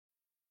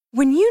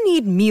When you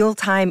need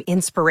mealtime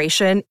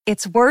inspiration,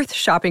 it's worth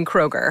shopping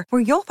Kroger,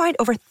 where you'll find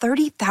over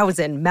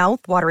 30,000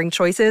 mouth-watering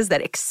choices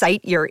that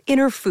excite your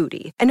inner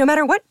foodie. And no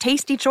matter what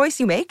tasty choice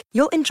you make,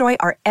 you'll enjoy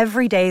our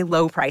everyday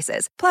low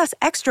prices, plus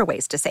extra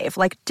ways to save,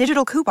 like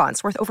digital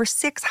coupons worth over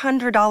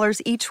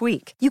 $600 each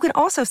week. You can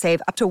also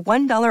save up to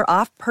 $1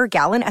 off per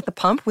gallon at the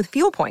pump with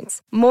fuel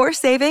points. More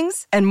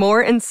savings and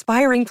more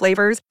inspiring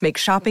flavors make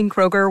shopping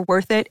Kroger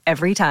worth it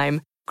every time.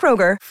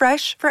 Kroger,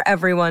 fresh for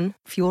everyone.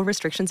 Fuel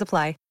restrictions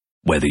apply.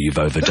 Whether you've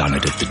overdone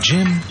it at the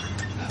gym,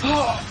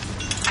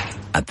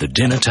 at the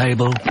dinner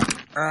table,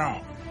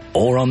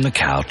 or on the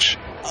couch,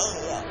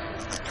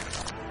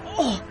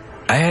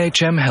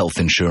 AHM Health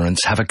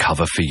Insurance have a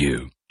cover for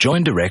you.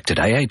 Join direct at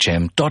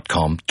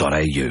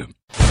ahm.com.au.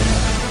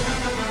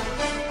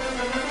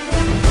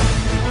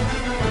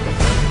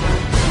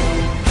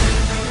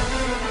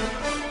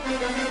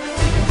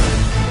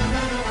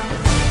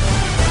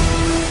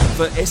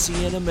 For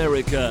SEN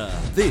America,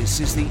 this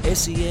is the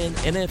SEN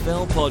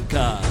NFL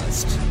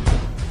Podcast.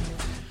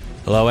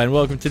 Hello and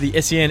welcome to the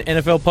SEN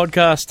NFL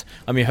Podcast.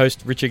 I'm your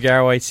host, Richard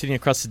Garraway. Sitting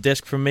across the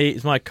desk from me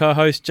is my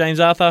co-host, James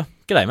Arthur.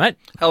 G'day, mate.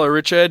 Hello,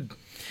 Richard.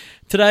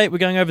 Today, we're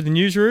going over the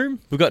newsroom.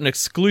 We've got an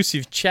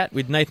exclusive chat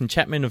with Nathan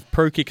Chapman of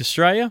Pro Kick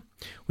Australia.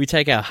 We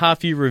take our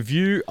half-year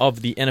review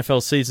of the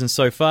NFL season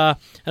so far.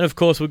 And, of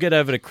course, we'll get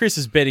over to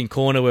Chris's betting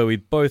corner where we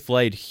both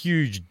laid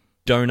huge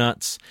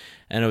donuts.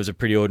 And it was a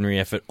pretty ordinary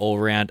effort all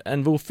around.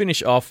 And we'll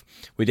finish off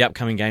with the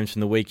upcoming games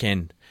from the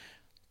weekend.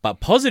 But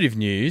positive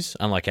news,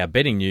 unlike our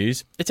betting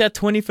news, it's our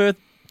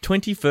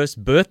 21st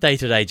birthday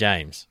today,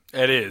 James.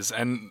 It is.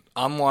 And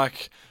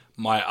unlike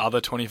my other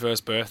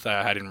 21st birthday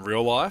I had in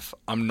real life,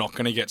 I'm not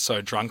going to get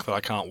so drunk that I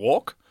can't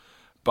walk.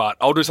 But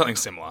I'll do something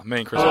similar.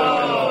 Me and Chris.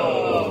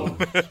 Oh.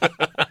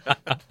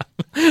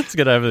 Let's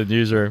get over the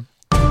newsroom.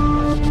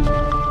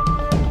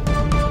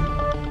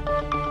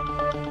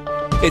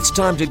 It's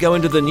time to go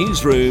into the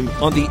newsroom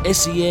on the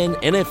SEN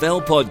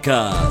NFL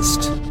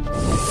Podcast.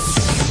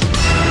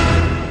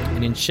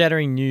 And in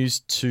shattering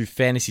news to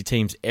fantasy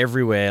teams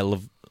everywhere,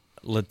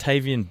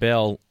 Le'Veon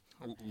Bell...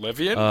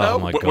 Le'Veon Oh, Bell?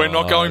 my We're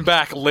not God. going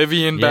back.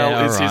 Le'Veon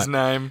Bell is his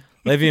name.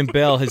 Le'Veon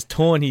Bell has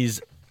torn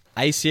his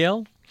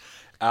ACL.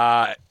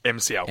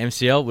 MCL.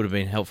 MCL would have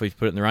been helpful if you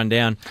put it in the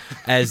rundown.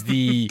 As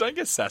the Don't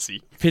get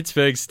sassy.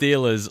 Pittsburgh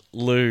Steelers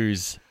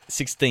lose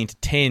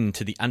 16-10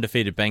 to the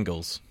undefeated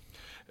Bengals.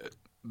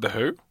 The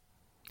who?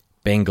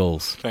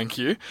 Bengals. Thank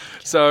you.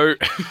 So,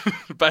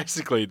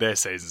 basically, their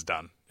season's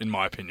done, in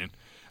my opinion.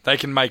 They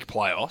can make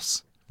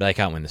playoffs, They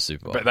can't win the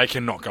Super Bowl. but they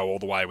cannot go all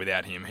the way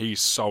without him.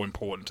 He's so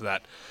important to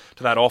that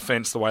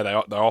offense, the way they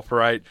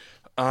operate.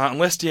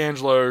 Unless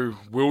D'Angelo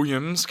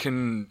Williams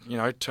can,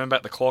 turn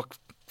back the clock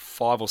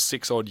 5 or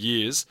 6 odd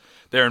years,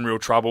 they're in real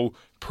trouble.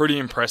 Pretty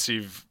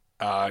impressive.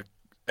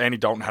 Andy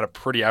Dalton had a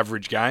pretty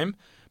average game,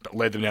 but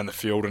led them down the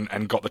field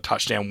and got the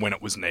touchdown when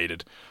it was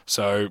needed.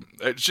 So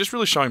it's just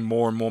really showing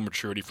more and more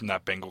maturity from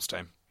that Bengals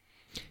team.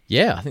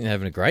 Yeah, I think they're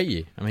having a great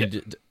year. I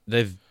mean,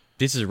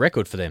 this is a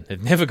record for them.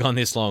 They've never gone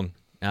this long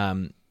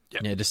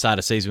to start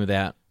a season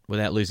without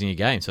losing a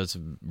game. So it's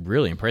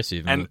really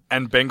impressive. And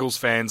Bengals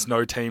fans,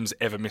 no teams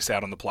ever miss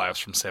out on the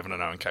playoffs from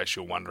 7-0, in case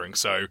you're wondering.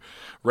 So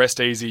rest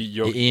easy.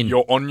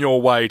 You're on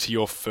your way to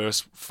your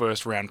first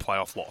round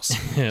playoff loss.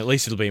 At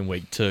least it'll be in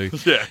week 2.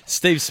 Yeah.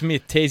 Steve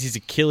Smith tears his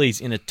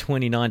Achilles in a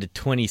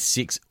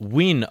 29-26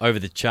 win over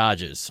the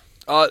Chargers.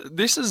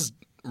 This is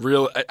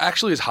real.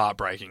 Actually, is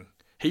heartbreaking.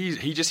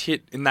 He just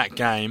hit in that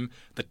game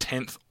the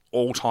 10th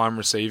all-time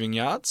receiving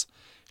yards.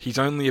 He's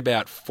only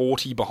about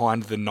 40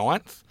 behind the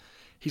 9th.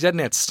 He's had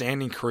an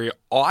outstanding career.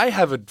 I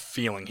have a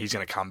feeling he's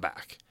going to come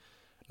back.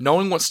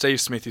 Knowing what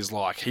Steve Smith is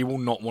like, he will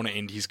not want to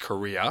end his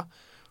career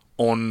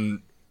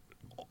on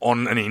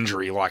an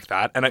injury like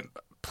that. And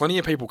plenty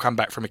of people come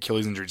back from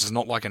Achilles injuries. It's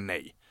not like a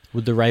knee.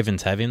 Would the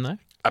Ravens have him, though?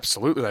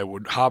 Absolutely they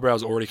would.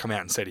 Harbrow's already come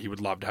out and said he would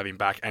love to have him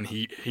back. And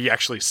he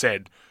actually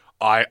said,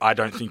 I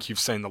don't think you've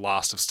seen the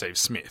last of Steve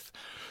Smith.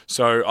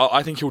 So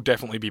I think he'll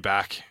definitely be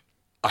back.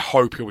 I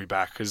hope he'll be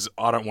back because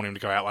I don't want him to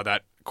go out like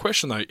that.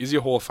 Question, though, is he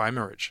a Hall of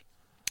Famer, Rich?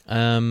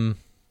 I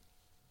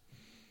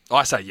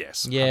say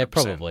yes. Yeah, 100%.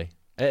 probably.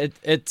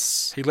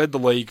 He led the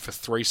league for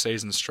 3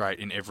 seasons straight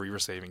in every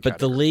receiving But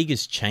category. the league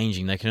is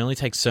changing. They can only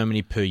take so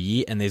many per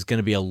year, and there's going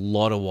to be a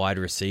lot of wide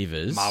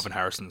receivers. Marvin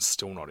Harrison's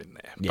still not in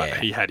there, Yeah. but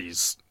he had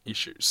his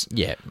issues.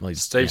 Yeah, well,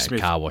 he's, Steve Smith,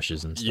 car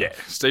washes and stuff. Yeah,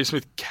 Steve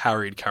Smith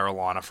carried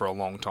Carolina for a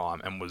long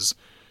time and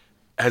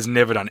has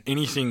never done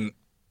anything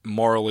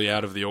morally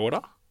out of the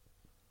order.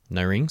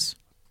 No rings?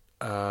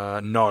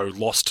 No,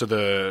 lost to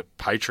the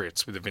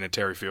Patriots with a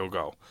Vinatieri field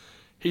goal.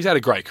 He's had a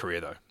great career,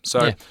 though.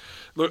 So, Yeah.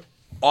 Look,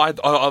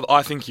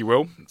 I think he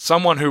will.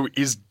 Someone who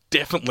is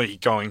definitely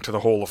going to the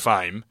Hall of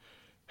Fame,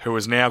 who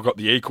has now got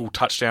the equal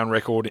touchdown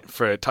record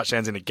for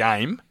touchdowns in a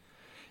game,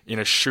 in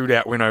a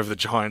shootout win over the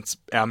Giants,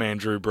 our man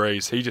Drew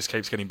Brees. He just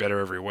keeps getting better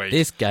every week.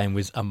 This game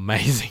was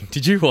amazing.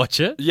 Did you watch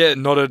it? Yeah,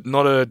 not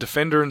a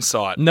defender in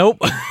sight. Nope.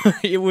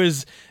 It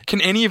was... Can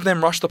any of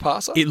them rush the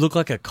passer? It looked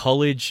like a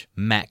college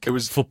MAC It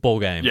was- football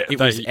game. Yeah, it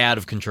was out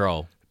of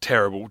control.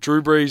 terrible.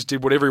 Drew Brees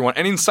did whatever he wanted.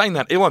 And in saying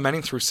that, Eli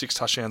Manning threw 6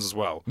 touchdowns as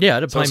well. Yeah,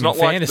 I'd have blamed him in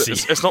fantasy.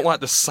 It's not like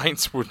the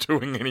Saints were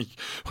doing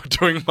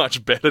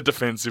much better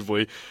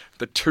defensively.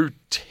 The two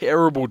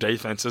terrible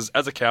defenses.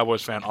 As a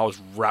Cowboys fan, I was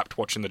rapt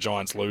watching the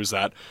Giants lose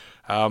that.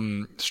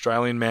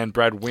 Australian man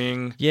Brad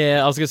Wing.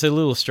 Yeah, I was going to say a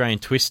little Australian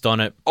twist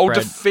on it. I'll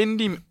defend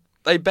him.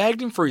 They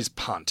bagged him for his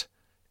punt.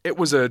 It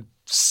was a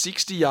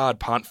 60-yard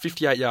punt,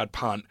 58-yard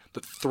punt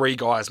that 3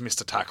 guys missed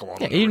a tackle on.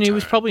 Yeah, and he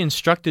was probably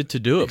instructed to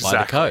do it by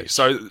the coach.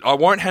 So I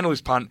won't handle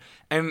his punt,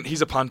 and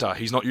he's a punter.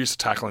 He's not used to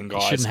tackling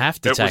guys. He shouldn't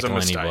have to tackle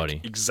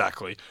anybody.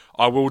 Exactly.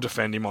 I will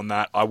defend him on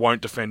that. I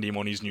won't defend him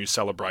on his new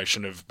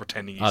celebration of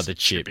pretending he's the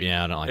chip. chipping.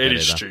 Yeah, I don't like that It either.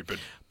 is stupid.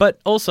 But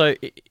also,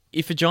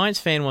 if a Giants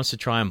fan wants to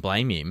try and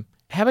blame him,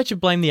 how about you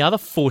blame the other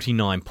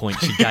 49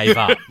 points you gave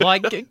up?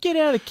 Like, get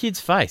out of the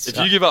kid's face. If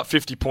you give up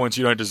 50 points,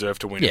 you don't deserve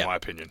to win, in my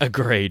opinion.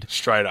 Agreed.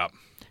 Straight up.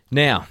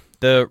 Now,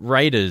 the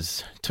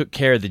Raiders took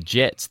care of the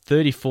Jets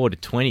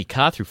 34-20.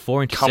 Carr threw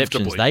 4 interceptions.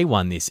 Comfortably. They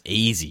won this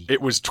easy. It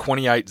was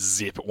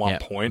 28-0 at one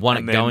point. Won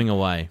it going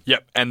away.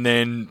 Yep, and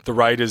then the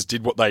Raiders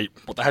did what they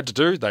had to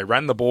do. They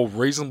ran the ball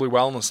reasonably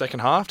well in the second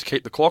half to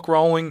keep the clock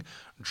rolling,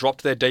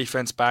 dropped their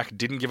defense back,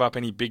 didn't give up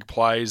any big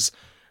plays.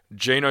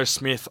 Geno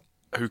Smith,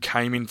 who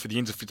came in for the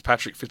ends of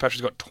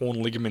Fitzpatrick's got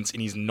torn ligaments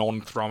in his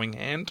non-throwing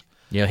hand.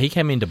 Yeah, he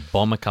came in to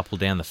bomb a couple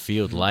down the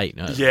field late.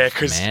 Yeah,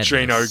 because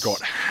Geno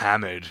got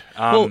hammered.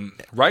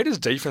 Raiders'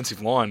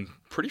 defensive line,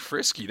 pretty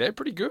frisky. They're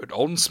pretty good.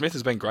 Alden Smith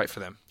has been great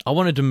for them. I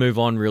wanted to move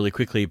on really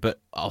quickly, but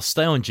I'll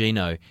stay on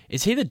Geno.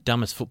 Is he the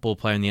dumbest football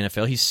player in the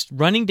NFL? He's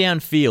running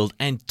downfield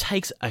and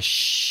takes a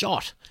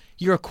shot.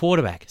 You're a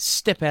quarterback.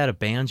 Step out of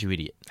bounds, you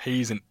idiot.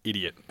 He's an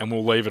idiot, and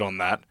we'll leave it on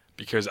that.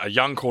 Because a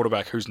young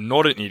quarterback who's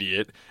not an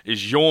idiot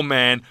is your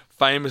man,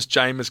 famous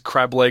Jameis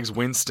Crablegs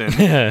Winston,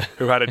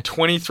 who had a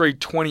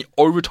 23-20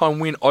 overtime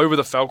win over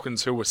the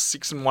Falcons, who were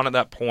 6-1 at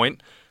that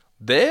point.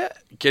 They're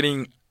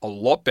getting a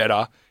lot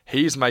better.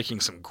 He's making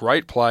some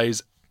great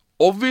plays.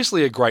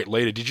 Obviously a great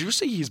leader. Did you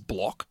see his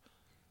block?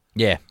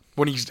 Yeah.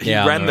 When he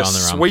ran the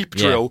sweep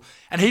drill,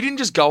 and he didn't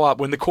just go up.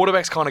 When the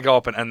quarterbacks kind of go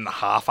up and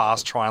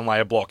half-ass try and lay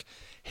a block,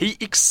 he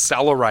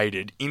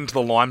accelerated into the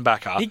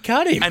linebacker. He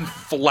cut him. And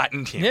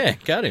flattened him. Yeah,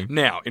 cut him.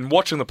 Now, in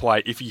watching the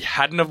play, if he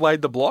hadn't have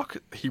laid the block,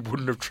 he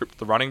wouldn't have tripped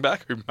the running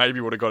back, who maybe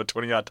would have got a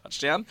 20-yard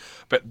touchdown.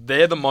 But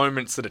they're the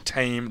moments that a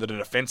team, that a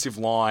defensive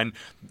line,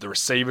 the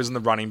receivers and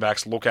the running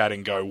backs look at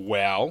and go,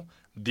 wow,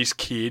 this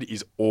kid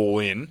is all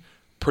in.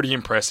 Pretty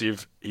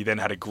impressive. He then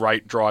had a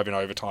great drive in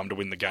overtime to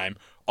win the game.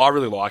 I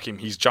really like him.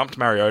 He's jumped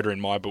Mariota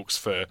in my books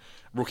for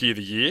Rookie of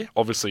the Year.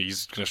 Obviously,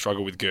 he's going to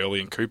struggle with Gurley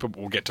and Cooper, but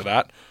we'll get to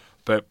that.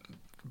 But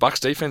Bucs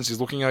defense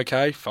is looking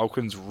okay.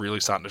 Falcons really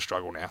starting to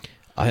struggle now.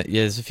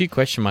 There's a few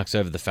question marks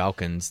over the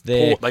Falcons.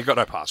 They got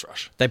no pass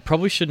rush. They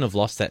probably shouldn't have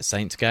lost that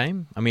Saints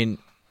game. I mean,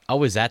 I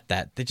was at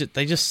that.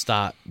 They just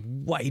start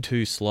way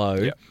too slow.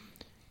 Yep.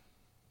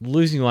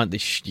 Losing one,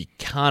 you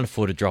can't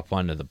afford to drop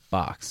one to the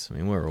Bucs. I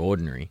mean, we're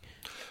ordinary.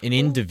 And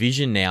in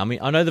division now, I mean,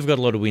 I know they've got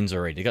a lot of wins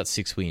already. They've got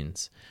 6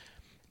 wins.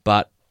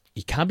 But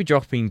you can't be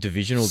dropping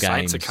divisional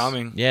games. Saints are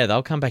coming. Yeah,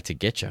 they'll come back to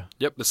get you.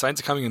 Yep, the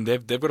Saints are coming, and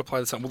they've got to play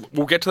the Saints.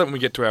 We'll get to that when we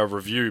get to our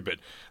review, but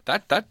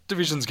that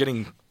division's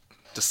getting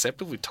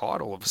deceptively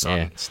tight all of a sudden.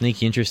 Yeah,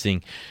 sneaky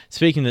interesting.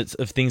 Speaking of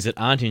things that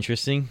aren't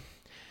interesting,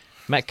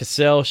 Matt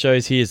Cassell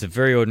shows he is a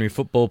very ordinary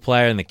football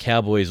player, and the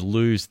Cowboys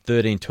lose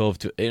 13-12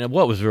 to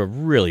what was a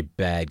really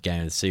bad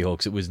game of the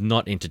Seahawks. It was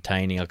not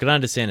entertaining. I could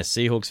understand a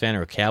Seahawks fan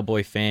or a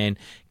Cowboy fan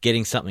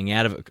getting something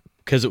out of it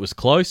because it was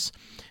close.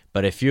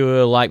 But if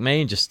you're like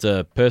me, just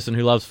a person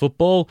who loves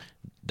football,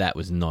 that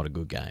was not a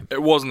good game.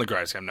 It wasn't the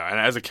greatest game, no. And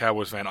as a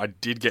Cowboys fan, I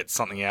did get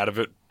something out of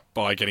it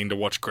by getting to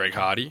watch Greg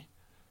Hardy,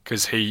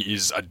 because he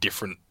is a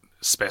different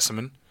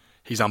specimen.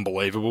 He's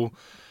unbelievable.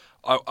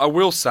 I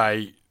will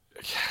say,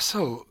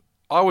 so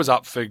I was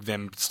up for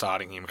them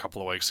starting him a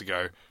couple of weeks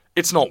ago.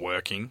 It's not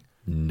working.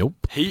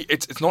 Nope.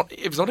 It's not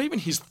even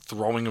his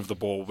throwing of the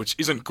ball, which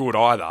isn't good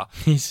either.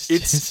 It's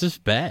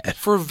just bad.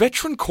 For a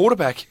veteran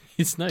quarterback,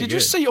 it's no good. Did you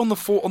see on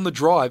the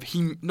drive,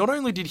 he not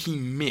only did he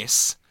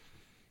miss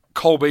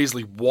Cole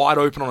Beasley wide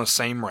open on a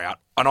seam route,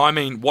 and I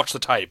mean, watch the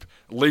tape,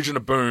 Legion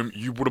of Boom,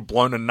 you would have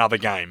blown another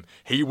game.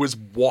 He was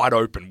wide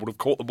open, would have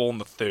caught the ball in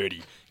the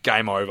 30,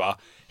 game over.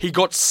 He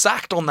got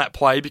sacked on that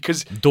play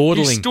because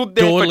he stood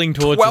there for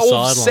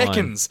 12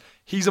 seconds.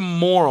 He's a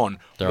moron.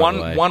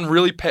 One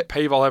really pet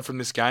peeve I'll have from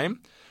this game,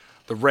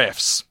 the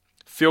refs.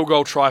 Field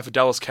goal try for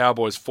Dallas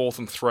Cowboys, 4th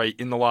and 3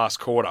 in the last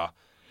quarter.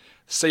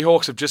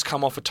 Seahawks have just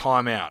come off a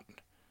timeout.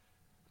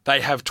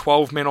 They have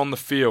 12 men on the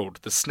field.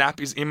 The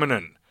snap is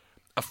imminent.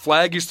 A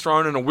flag is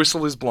thrown and a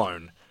whistle is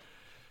blown.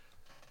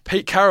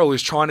 Pete Carroll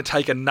is trying to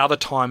take another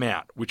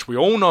timeout, which we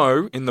all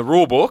know in the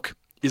rule book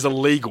is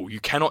illegal. You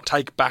cannot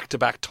take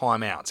back-to-back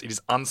timeouts. It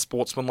is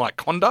unsportsmanlike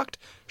conduct.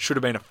 Should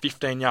have been a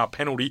 15-yard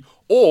penalty,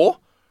 or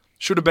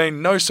should have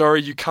been, no,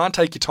 sorry, you can't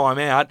take your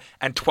timeout,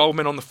 and 12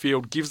 men on the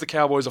field gives the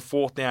Cowboys a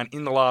 4th down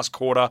in the last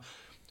quarter.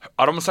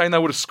 I'm not saying they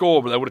would have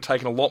scored, but they would have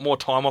taken a lot more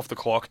time off the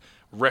clock.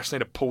 Refs need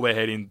to pull their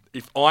head in.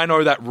 If I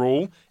know that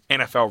rule,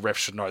 NFL refs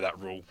should know that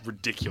rule.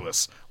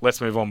 Ridiculous. Let's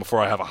move on before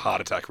I have a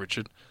heart attack,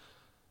 Richard.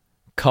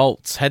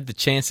 Colts had the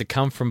chance to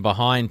come from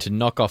behind to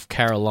knock off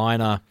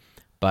Carolina,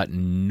 but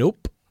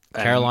nope.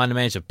 Carolina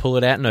managed to pull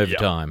it out in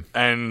overtime. Yep.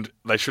 And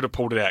they should have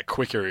pulled it out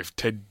quicker if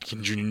Ted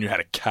Ginn Jr. knew how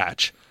to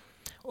catch.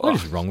 What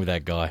is wrong with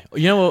that guy?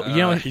 You know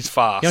what? He's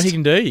fast. You know what he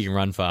can do? He can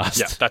run fast.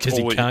 Yeah, that's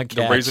all. He can't catch.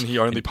 The reason he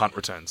only punt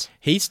returns.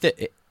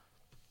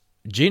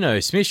 Geno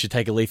Smith should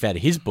take a leaf out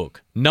of his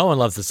book. No one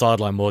loves the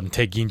sideline more than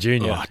Ted Ginn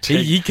Jr. Oh,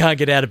 He can't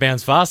get out of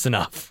bounds fast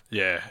enough.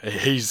 Yeah,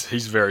 he's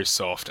very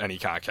soft and he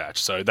can't catch.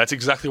 So that's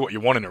exactly what you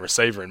want in a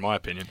receiver, in my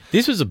opinion.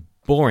 This was a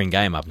boring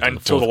game up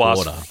until the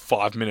last quarter.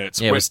 5 minutes.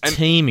 Yeah, it was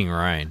teeming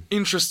rain.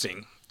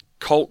 Interesting.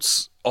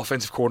 Colts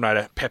offensive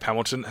coordinator Pep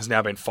Hamilton has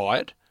now been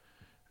fired.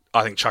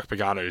 I think Chuck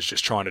Pagano is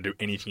just trying to do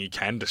anything he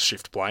can to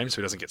shift blame so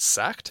he doesn't get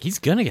sacked. He's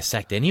going to get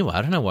sacked anyway.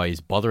 I don't know why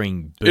he's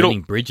burning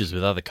bridges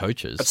with other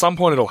coaches. At some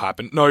point it'll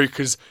happen. No,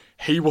 because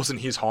he wasn't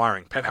his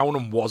hiring. Pep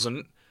Hamilton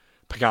wasn't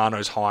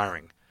Pagano's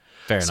hiring.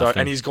 Fair enough.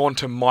 And he's gone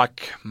to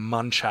Mike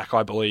Munchak,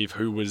 I believe,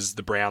 who was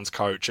the Browns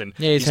coach. And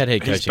he's had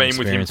head coaching He's been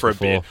with him for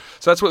before. a bit.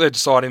 So that's what they're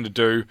deciding to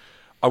do.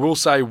 I will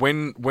say,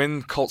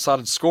 when Colts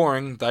started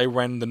scoring, they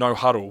ran the no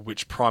huddle,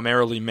 which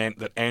primarily meant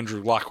that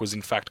Andrew Luck was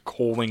in fact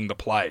calling the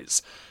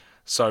plays.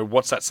 So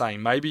what's that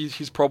saying? Maybe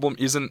his problem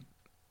isn't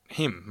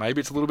him.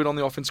 Maybe it's a little bit on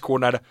the offense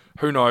coordinator.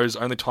 Who knows?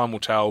 Only time will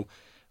tell.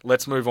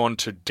 Let's move on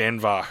to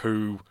Denver,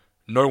 who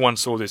no one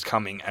saw this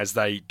coming as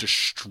they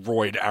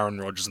destroyed Aaron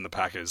Rodgers and the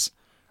Packers.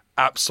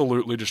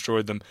 Absolutely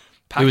destroyed them.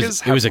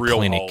 Packers it was have a real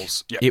clinic.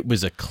 holes. Yep. It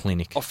was a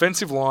clinic.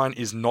 Offensive line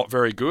is not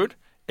very good.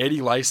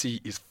 Eddie Lacy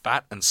is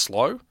fat and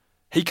slow.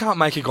 He can't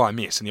make a guy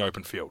miss in the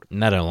open field.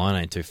 And that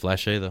line ain't too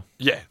flash either.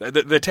 Yeah,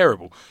 they're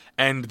terrible.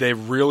 And they're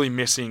really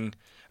missing...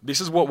 This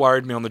is what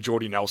worried me on the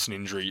Jordy Nelson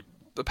injury.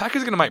 The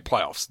Packers are going to make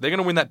playoffs. They're going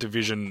to win that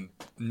division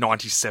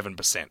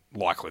 97%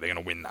 likely. They're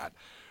going to win that.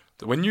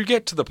 But when you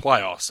get to the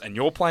playoffs and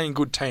you're playing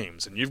good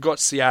teams and you've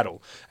got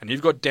Seattle and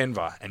you've got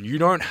Denver and you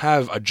don't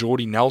have a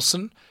Jordy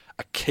Nelson,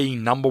 a key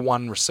number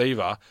one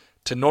receiver,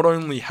 to not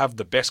only have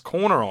the best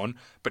corner on,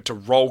 but to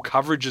roll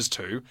coverages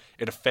to,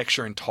 it affects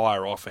your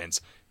entire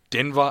offense.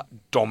 Denver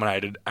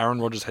dominated. Aaron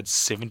Rodgers had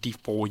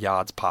 74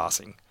 yards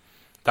passing.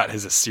 That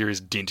has a serious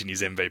dent in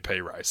his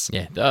MVP race.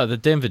 Yeah, the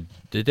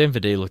Denver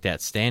D looked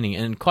outstanding,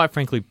 and quite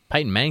frankly,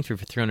 Peyton Manning threw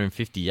for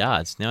 350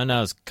 yards. Now I know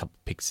there's a couple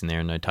picks in there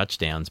and no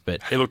touchdowns,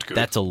 but he looked good.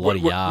 That's a lot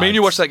of yards. Me and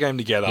you watched that game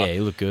together. Yeah,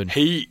 he looked good.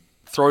 He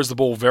throws the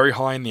ball very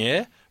high in the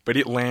air, but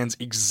it lands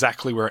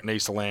exactly where it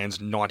needs to land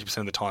 90%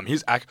 of the time.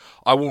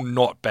 I will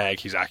not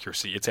bag his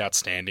accuracy. It's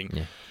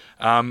outstanding.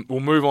 Yeah.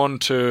 We'll move on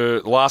to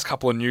the last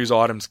couple of news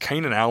items.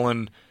 Keenan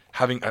Allen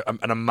having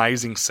an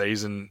amazing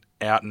season,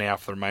 out now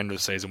for the remainder of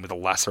the season with a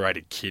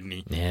lacerated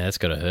kidney. Yeah, that's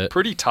got to hurt.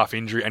 Pretty tough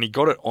injury, and he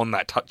got it on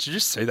that touch. Did you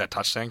just see that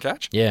touchdown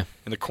catch? Yeah.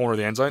 In the corner of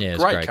the end zone? Yeah,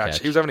 great catch.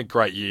 He was having a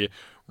great year.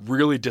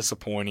 Really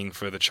disappointing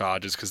for the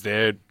Chargers because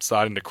they're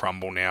starting to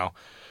crumble now.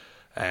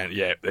 And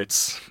yeah,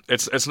 it's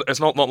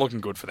not looking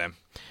good for them.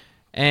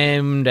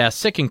 And our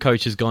second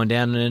coach has gone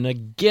down, and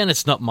again,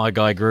 it's not my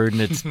guy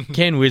Gruden. It's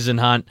Ken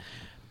Wisenhunt.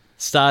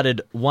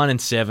 Started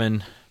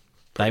 1-7.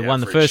 They won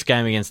the first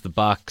game against the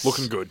Bucks.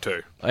 Looking good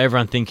too.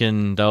 Everyone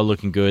thinking they were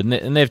looking good,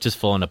 and they've just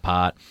fallen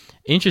apart.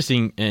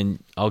 Interesting,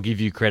 and I'll give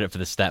you credit for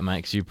the stat, mate,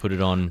 because you put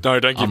it on. No,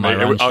 don't give me.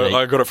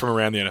 I got it from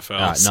around the NFL.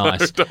 Right, so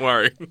nice. Don't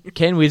worry.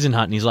 Ken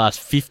Wisenhunt in his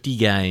last 50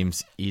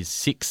 games is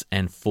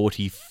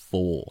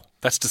 6-44.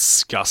 That's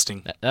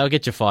disgusting. That'll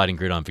get you fired in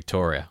Gridiron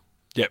Victoria.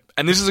 Yep,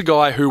 and this is a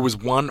guy who was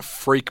one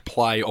freak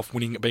play off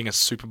being a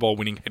Super Bowl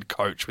winning head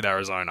coach with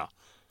Arizona.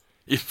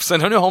 If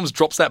Santonio Holmes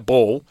drops that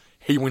ball,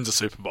 he wins a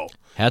Super Bowl.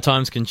 How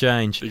times can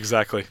change.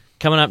 Exactly.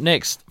 Coming up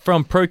next,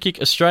 from Pro Kick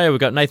Australia, we've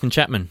got Nathan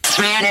Chapman.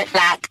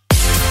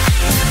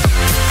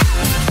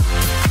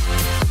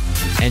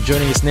 And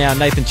joining us now,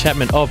 Nathan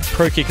Chapman of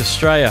Pro Kick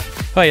Australia.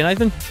 Hi,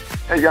 Nathan.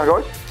 How you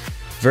going, guys?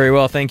 Very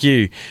well, thank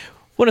you.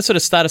 Want to sort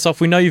of start us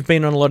off, we know you've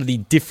been on a lot of the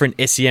different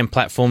SEM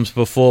platforms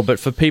before, but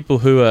for people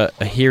who are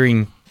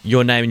hearing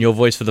your name and your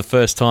voice for the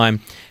first time,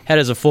 how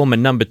does a former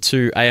number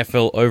 2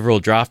 AFL overall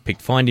draft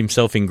pick find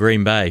himself in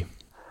Green Bay?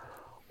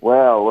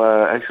 Well,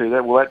 actually,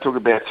 that took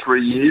about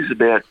 3 years,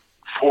 about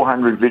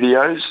 400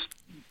 videos,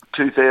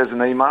 2,000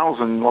 emails,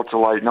 and lots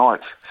of late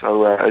nights.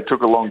 So it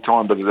took a long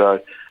time, but I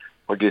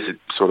guess it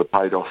sort of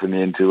paid off in the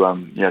end to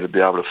to be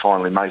able to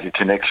finally make a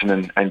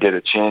connection and get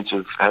a chance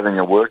of having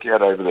a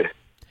workout over there.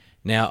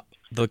 Now,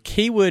 the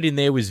key word in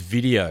there was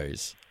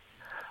videos.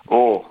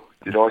 Oh,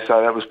 did I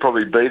say that was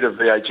probably beta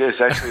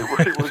VHS? Actually,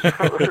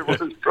 it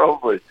was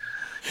probably.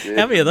 Yeah,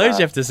 how many of those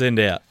you have to send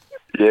out?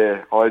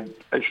 Yeah, I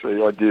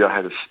did. I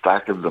had a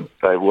stack of them.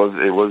 So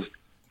it was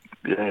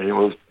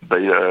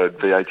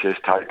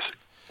VHS tapes.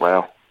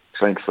 Wow,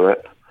 thanks for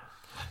that.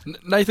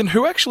 Nathan,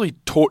 who actually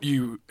taught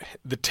you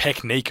the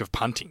technique of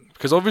punting?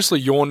 Because obviously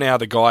you're now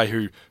the guy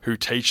who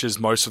teaches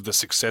most of the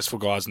successful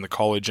guys in the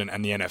college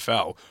and the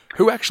NFL.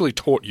 Who actually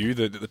taught you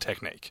the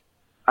technique?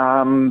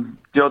 There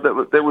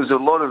was a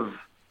lot of,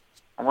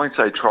 I won't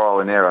say trial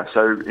and error.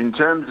 So in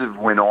terms of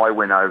when I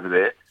went over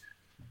there,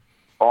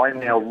 I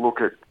now look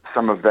at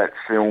some of that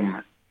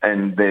film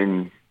and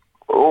then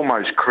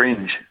almost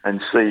cringe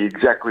and see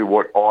exactly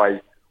what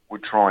I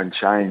would try and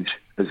change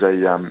as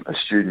a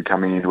student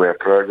coming into our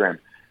program.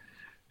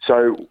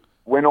 So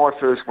when I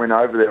first went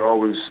over there,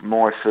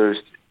 my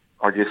first,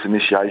 I guess,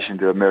 initiation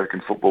to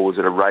American football was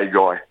at a Ray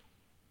Guy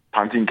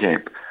punting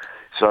camp.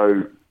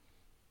 So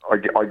I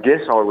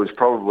guess I was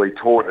probably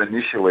taught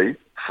initially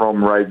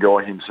from Ray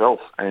Guy himself,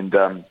 and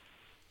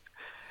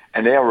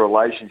our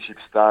relationship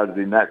started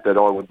in that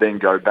I would then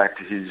go back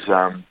to his,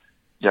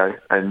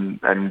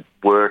 and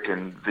work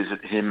and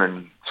visit him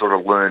and sort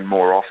of learn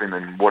more off him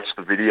and watch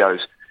the videos.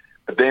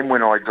 But then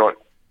when I got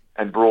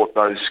and brought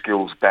those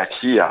skills back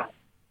here,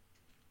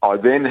 I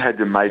then had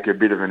to make a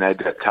bit of an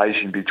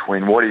adaptation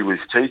between what he was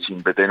teaching,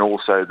 but then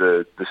also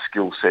the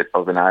skill set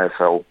of an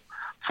AFL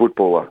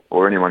footballer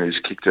or anyone who's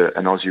kicked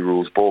an Aussie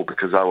rules ball,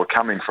 because they were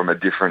coming from a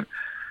different,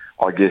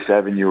 I guess,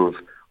 avenue of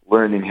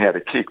learning how to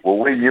kick. Well,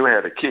 we knew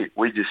how to kick.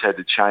 We just had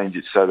to change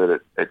it so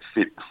that it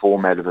fit the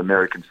format of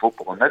American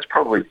football. And that's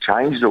probably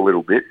changed a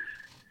little bit,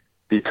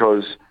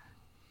 because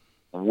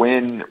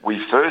when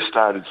we first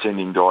started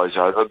sending guys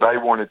over, they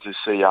wanted to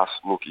see us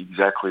look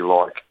exactly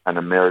like an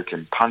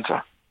American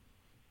punter.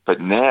 But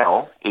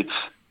now it's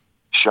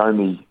shown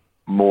me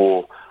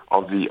more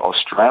of the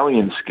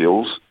Australian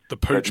skills. The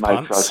pooch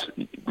punts.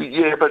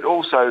 Yeah, but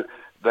also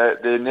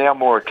they're now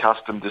more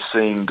accustomed to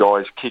seeing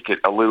guys kick it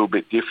a little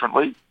bit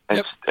differently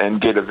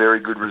and get a very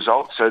good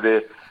result. So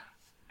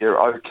they're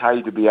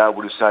okay to be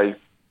able to say,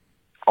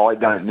 I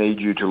don't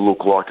need you to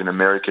look like an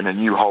American and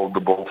you hold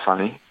the ball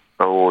funny,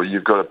 or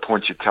you've got to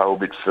point your toe a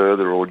bit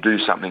further or do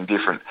something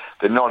different.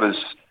 They're not as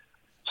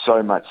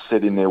so much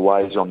set in their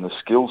ways on the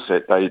skill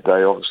set. They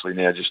obviously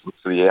now just look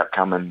for the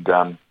outcome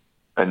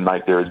and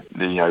make their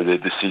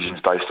decisions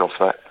based off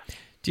that.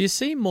 Do you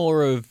see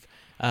more of,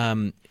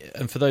 and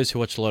for those who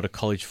watch a lot of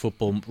college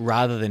football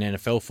rather than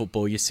NFL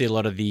football, you see a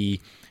lot of the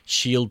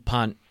shield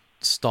punt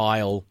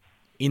style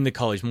in the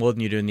college more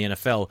than you do in the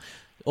NFL,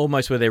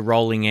 almost where they're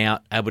rolling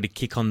out, able to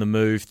kick on the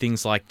move,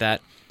 things like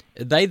that.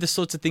 Are they the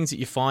sorts of things that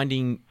you're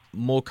finding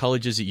more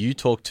colleges that you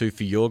talk to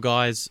for your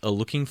guys are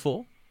looking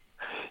for?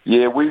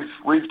 Yeah,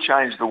 we've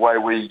changed the way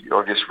we,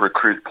 I guess,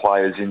 recruit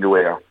players into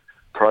our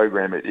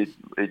program. It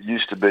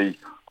used to be,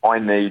 I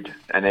need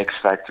an X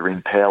factor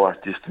in power,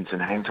 distance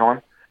and hang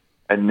time.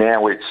 And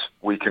now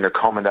we can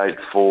accommodate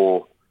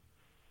for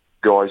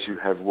guys who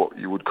have what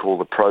you would call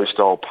the pro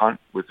style punt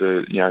with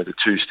the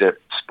two-step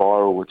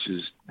spiral, which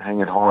is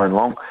hanging high and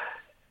long.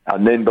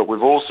 But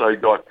we've also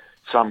got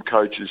some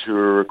coaches who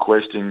are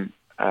requesting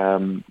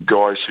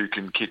guys who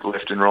can kick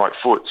left and right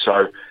foot.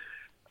 So,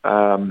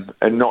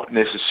 and not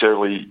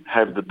necessarily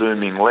have the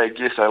booming leg.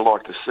 Yes, they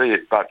like to see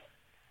it, but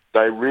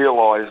they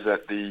realise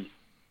that the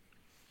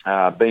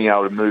being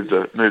able to move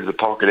the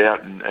pocket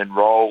out and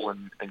roll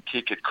and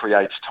kick, it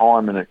creates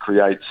time and it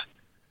creates,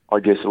 I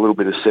guess, a little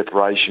bit of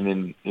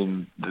separation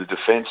in the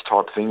defence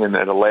type thing, and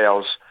that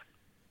allows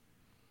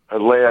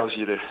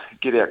you to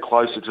get out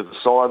closer to the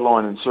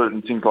sideline and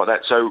certain things like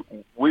that. So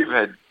we've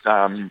had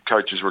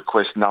coaches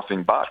request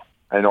nothing but,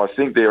 and I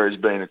think there has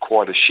been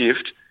quite a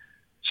shift.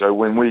 So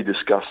when we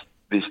discuss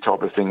this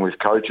type of thing with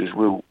coaches,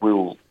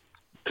 we'll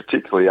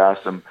particularly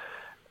ask them,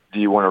 do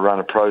you want to run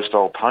a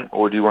pro-style punt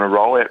or do you want to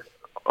roll out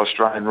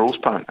Australian rules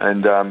punt?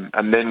 And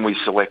then we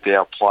select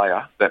our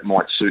player that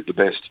might suit the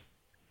best.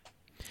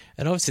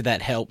 And obviously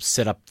that helps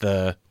set up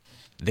the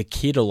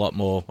kid a lot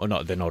more, or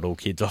not, they're not all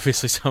kids,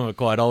 obviously some are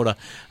quite older,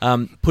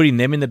 putting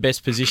them in the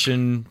best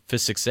position for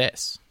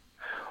success.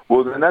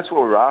 Well, then that's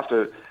what we're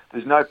after.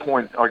 There's no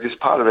point, I guess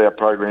part of our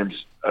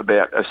program's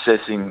about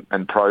assessing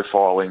and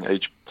profiling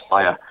each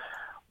player.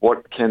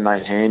 What can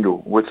they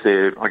handle? What's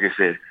their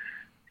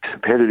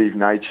competitive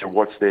nature?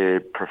 What's their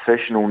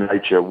professional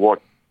nature? What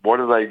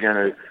are they going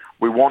to...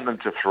 We want them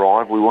to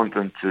thrive. We want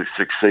them to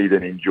succeed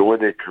and enjoy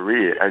their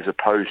career, as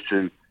opposed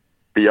to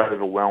be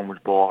overwhelmed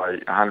by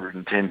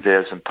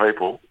 110,000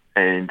 people.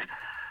 And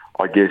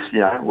I guess,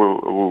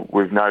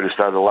 we've noticed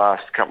over the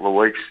last couple of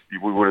weeks,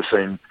 we would have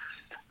seen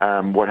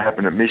what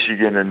happened at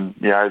Michigan and,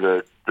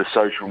 the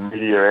social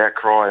media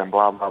outcry and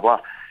blah, blah,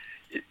 blah.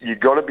 You've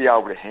got to be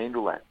able to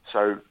handle that.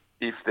 So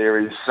if there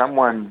is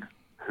someone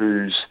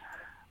who's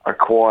a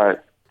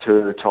quiet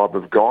type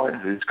of guy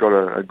who's got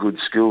a good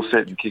skill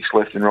set and kicks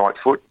left and right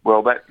foot,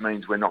 well, that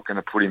means we're not going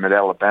to put him at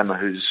Alabama,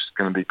 who's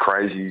going to be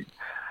crazy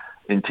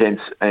intense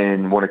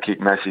and want to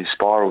kick massive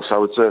spirals.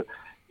 So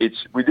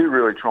we do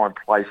really try and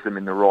place them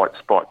in the right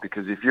spot,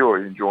 because if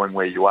you're enjoying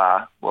where you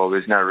are, well,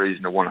 there's no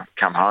reason to want to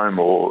come home,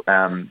 or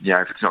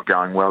if it's not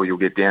going well, you'll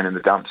get down in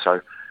the dumps.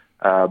 So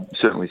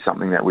certainly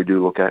something that we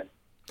do look at.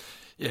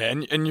 Yeah,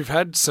 and you've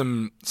had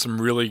some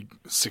really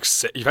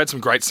success. You've had some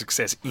great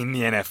success in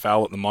the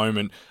NFL at the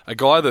moment. A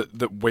guy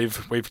that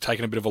we've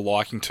taken a bit of a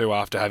liking to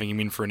after having him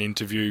in for an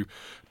interview,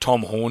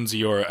 Tom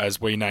Hornsey, or as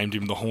we named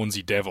him, the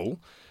Hornsey Devil.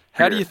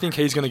 How do you think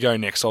he's going to go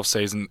next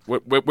off-season?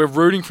 We're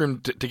rooting for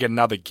him to get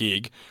another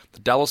gig. The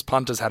Dallas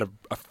Punters had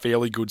a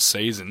fairly good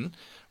season.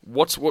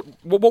 What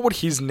would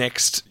his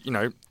next,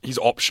 his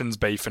options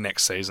be for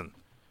next season?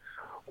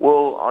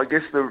 Well, I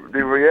guess the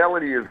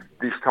reality of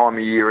this time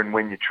of year and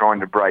when you're trying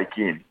to break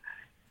in,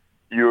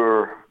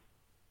 you're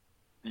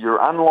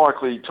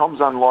unlikely. Tom's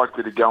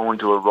unlikely to go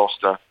into a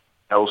roster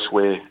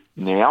elsewhere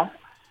now,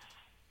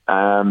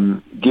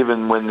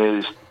 given when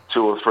there's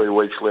 2 or 3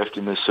 weeks left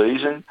in the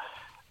season,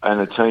 and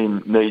the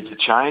team needs a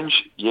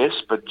change. Yes,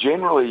 but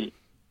generally,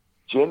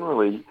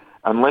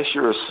 unless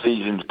you're a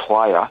seasoned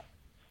player,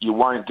 you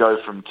won't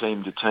go from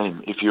team to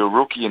team. If you're a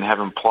rookie and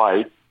haven't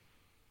played,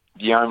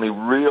 the only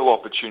real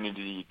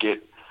opportunity you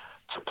get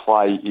to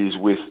play is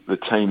with the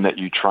team that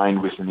you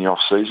trained with in the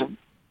off-season.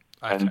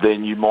 Okay. And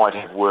then you might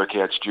have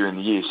workouts during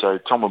the year. So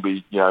Tom will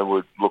be,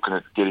 we're looking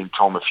at getting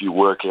Tom a few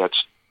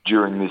workouts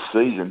during this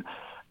season.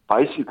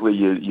 Basically,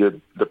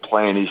 the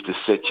plan is to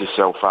set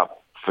yourself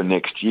up for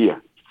next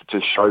year, to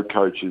show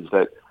coaches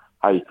that,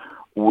 hey,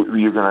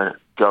 you're going to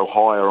go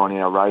higher on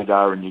our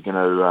radar, and you're going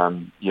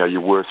to,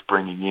 you're worth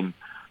bringing in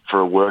for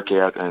a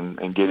workout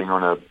and getting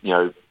on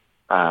a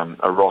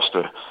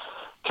roster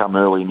come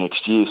early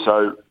next year.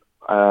 So,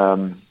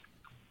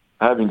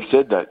 having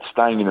said that,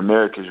 staying in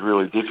America is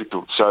really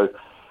difficult. So,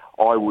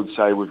 I would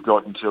say we've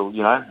got until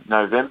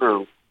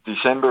November,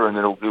 December, and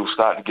it'll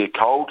start to get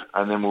cold,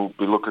 and then we'll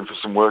be looking for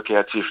some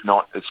workouts. If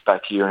not, it's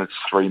back here and it's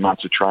 3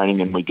 months of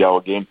training, and we go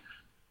again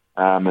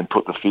and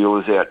put the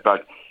feelers out.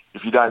 But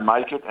if you don't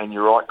make it, and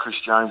you're right, Chris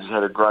Jones he's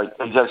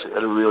actually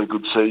had a really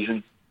good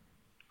season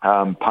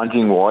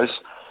punting wise.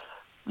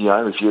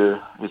 If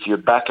your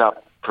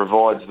backup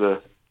provides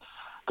the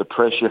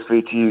pressure for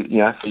you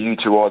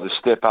to either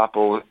step up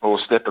or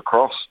step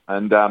across.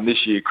 And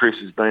this year, Chris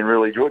has been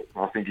really good.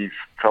 I think he's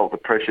felt the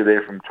pressure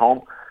there from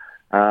Tom,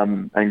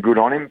 and good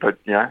on him. But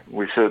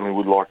we certainly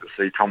would like to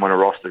see Tom on a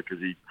roster, because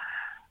he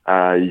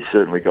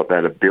certainly got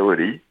that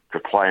ability to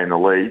play in the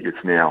league.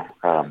 It's now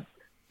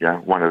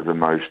one of the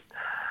most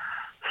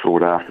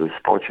sought after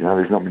spots.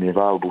 There's not many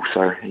available,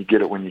 so you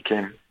get it when you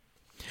can.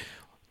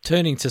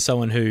 Turning to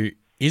someone who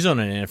is on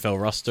an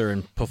NFL roster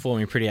and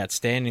performing pretty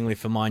outstandingly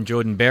for mine,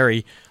 Jordan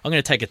Berry. I'm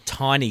going to take a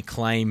tiny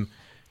claim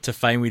to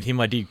fame with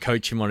him. I did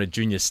coach him on a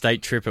junior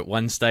state trip at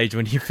one stage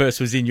when he first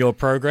was in your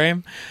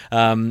program.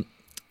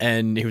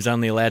 And he was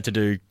only allowed to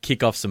do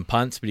kickoffs and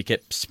punts, but he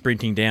kept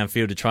sprinting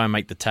downfield to try and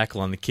make the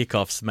tackle on the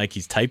kickoffs to make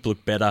his tape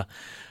look better,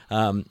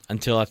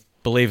 until I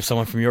believe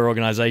someone from your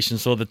organisation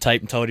saw the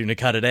tape and told him to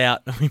cut it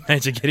out. We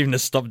managed to get him to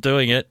stop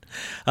doing it.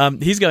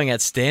 He's going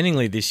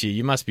outstandingly this year.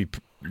 You must be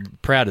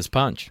proud as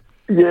punch.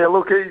 Yeah,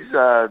 look, he's.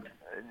 You're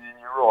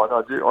right.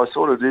 I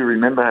sort of do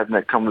remember having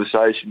that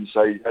conversation.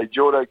 Say, hey,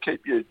 Jordo,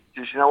 keep your.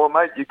 Just, you know what,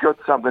 mate? You've got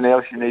something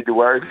else you need to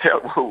worry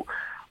about.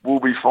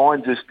 We'll be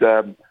fine. Just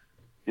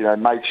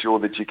make sure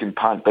that you can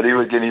punt. But he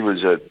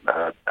was a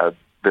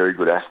very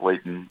good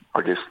athlete, and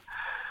I guess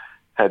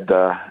had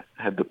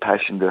the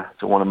passion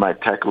to want to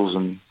make tackles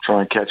and try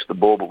and catch the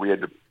ball. But we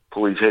had to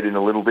pull his head in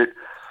a little bit.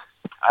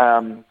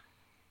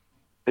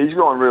 He's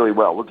gone really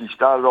well. Look, he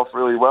started off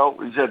really well.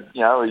 He's had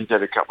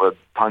a couple of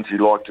punts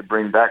he'd like to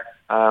bring back.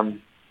 I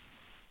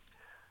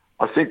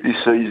think this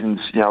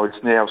season's,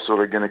 it's now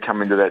sort of going to come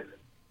into that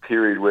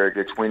period where it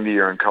gets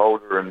windier and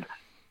colder, and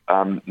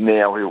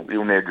now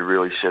he'll need to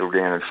really settle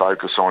down and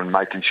focus on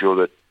making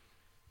sure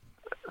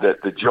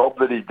that the job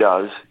that he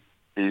does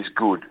is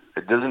good.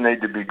 It doesn't need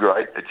to be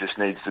great. It just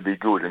needs to be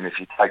good. And if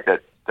you take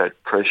that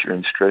pressure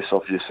and stress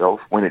off yourself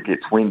when it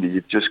gets windy,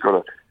 you've just got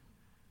to.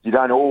 You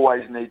don't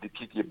always need to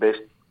kick your best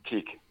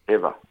kick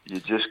ever. You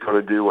just got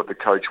to do what the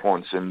coach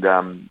wants. And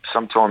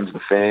sometimes the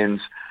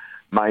fans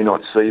may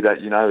not see that.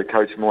 The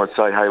coach might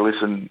say, hey,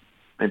 listen,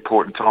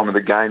 important time of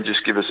the game,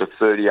 just give us a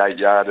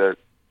 38-yarder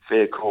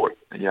fair court.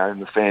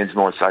 And the fans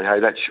might say, hey,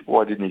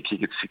 why didn't he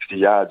kick it 60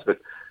 yards? But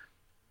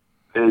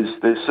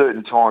there's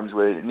certain times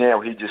where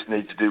now he just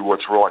needs to do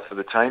what's right for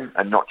the team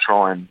and not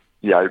try and,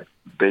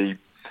 be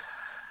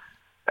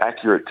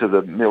accurate to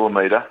the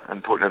millimetre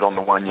and putting it on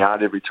the 1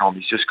 yard every time.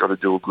 He's just got to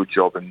do a good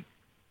job and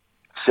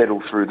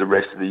settle through the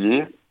rest of the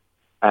year,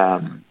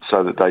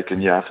 so that they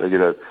can, if they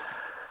get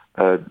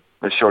a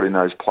shot in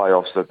those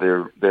playoffs, that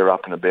they're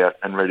up and about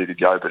and ready to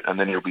go. And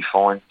then he'll be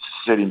fine.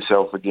 Set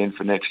himself again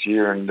for next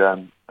year and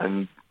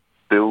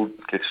build,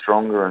 get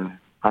stronger, and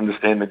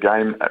understand the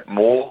game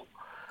more,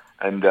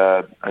 and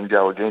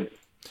go again.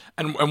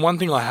 And one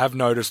thing I have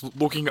noticed,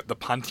 looking at the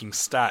punting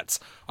stats,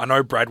 I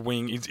know Brad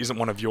Wing isn't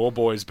one of your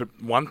boys, but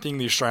one thing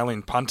the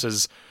Australian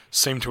punters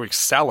seem to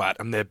excel at,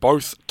 and they're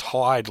both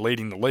tied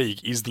leading the league,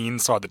 is the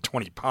inside the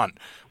 20 punt,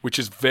 which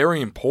is very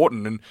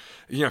important. And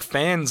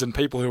fans and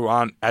people who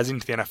aren't as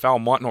into the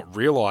NFL might not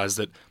realise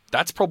that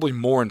that's probably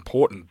more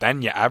important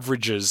than your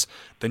averages,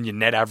 than your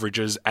net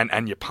averages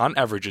and your punt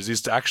averages,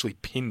 is to actually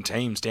pin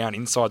teams down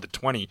inside the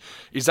 20.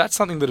 Is that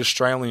something that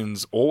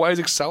Australians always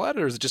excel at,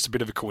 or is it just a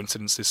bit of a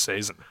coincidence this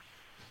season?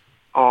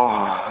 We've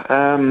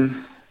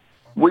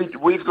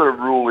got a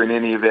rule in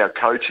any of our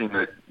coaching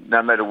that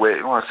no matter where,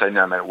 I want to say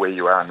no matter where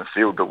you are in the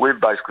field, but we've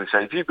basically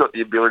said if you've got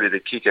the ability to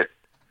kick it,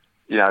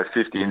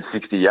 50 and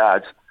 60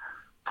 yards,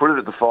 put it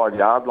at the 5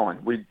 yard line.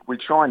 We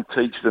try and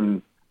teach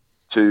them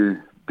to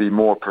be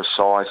more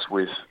precise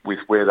with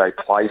where they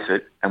place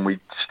it, and we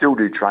still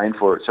do train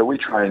for it. So we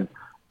train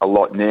a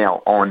lot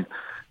now on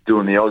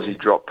doing the Aussie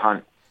drop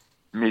punt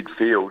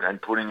midfield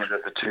and putting it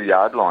at the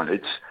 2-yard line.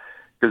 It's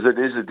because it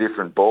is a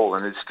different ball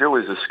and it still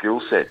is a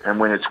skill set. And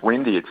when it's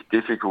windy, it's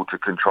difficult to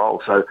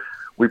control. So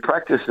we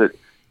practice it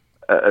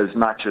as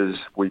much as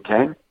we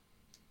can.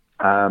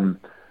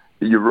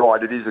 You're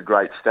right, it is a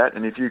great stat.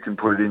 And if you can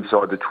put it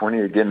inside the 20,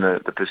 again,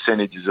 the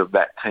percentages of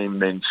that team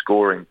then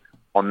scoring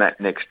on that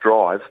next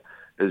drive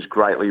is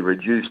greatly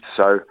reduced.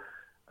 So,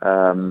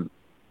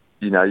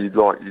 you'd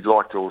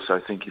like to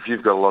also think if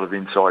you've got a lot of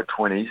inside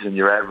 20s and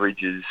your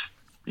average is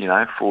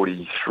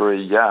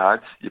 43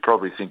 yards, you're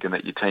probably thinking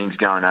that your team's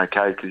going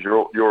okay because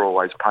you're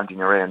always punting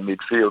around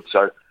midfield.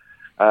 So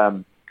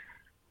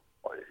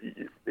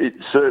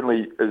it's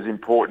certainly as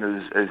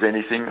important as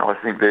anything. I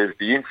think there's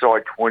the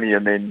inside 20,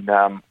 and then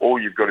all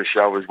you've got to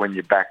show is when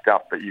you're backed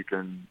up that you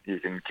can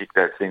kick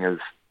that thing as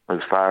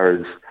far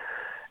as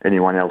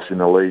anyone else in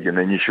the league, and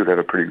then you should have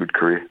a pretty good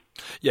career.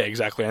 Yeah,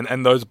 exactly.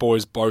 And those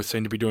boys both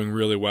seem to be doing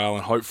really well,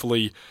 and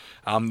hopefully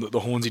the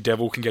Hornsey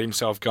Devil can get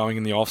himself going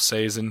in the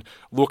off-season.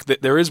 Look,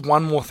 there is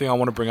one more thing I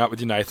want to bring up with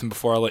you, Nathan,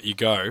 before I let you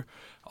go.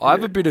 I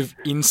have a bit of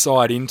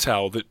inside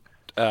intel that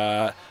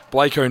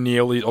Blake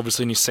O'Neill,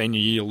 obviously in his senior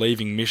year,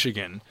 leaving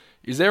Michigan.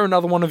 Is there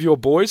another one of your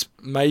boys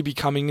maybe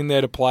coming in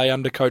there to play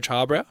under Coach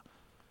Harbrow?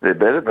 There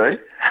better be.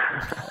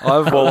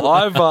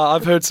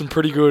 I've heard some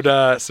pretty good,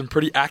 some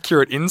pretty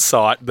accurate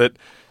insight that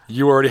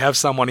you already have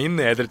someone in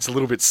there that it's a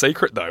little bit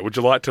secret, though. Would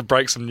you like to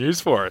break some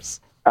news for us?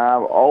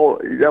 I'll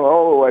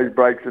always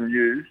break some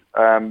news,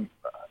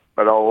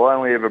 but I'll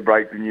only ever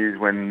break the news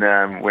when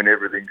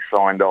everything's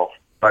signed off.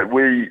 But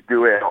we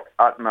do our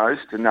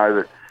utmost to know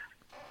that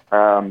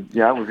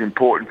it was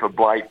important for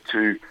Blake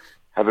to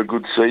have a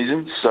good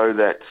season, so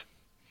that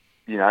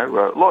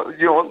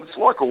it's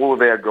like all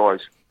of our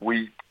guys.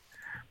 We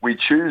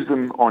choose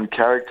them on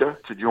character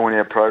to join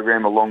our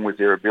program along with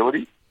their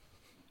ability,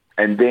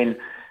 and then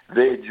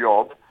their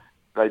job,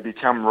 they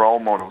become role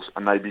models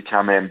and they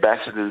become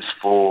ambassadors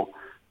for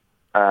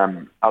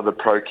other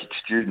Pro Kick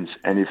students.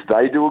 And if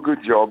they do a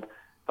good job,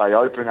 they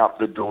open up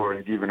the door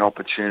and give an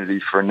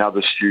opportunity for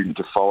another student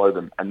to follow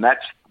them. And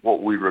that's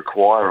what we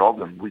require of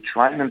them. We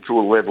train them to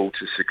a level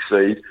to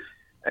succeed,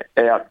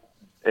 do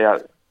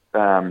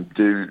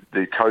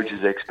the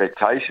coach's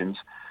expectations,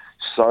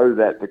 so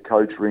that the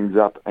coach rings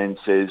up and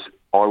says,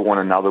 I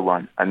want another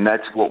one. And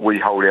that's what we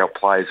hold our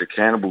players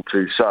accountable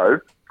to.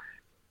 So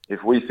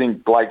if we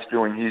think Blake's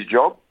doing his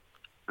job,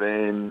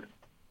 then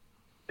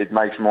it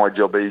makes my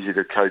job easier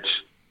to coach,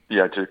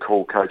 to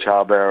call Coach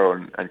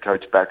Harbrow and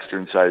Coach Baxter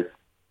and say,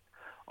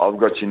 I've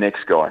got your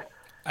next guy.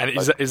 And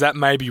is that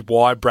maybe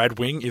why Brad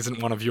Wing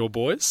isn't one of your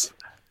boys?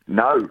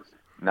 No.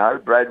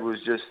 Brad was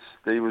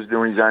he was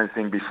doing his own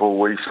thing before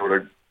we sort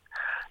of,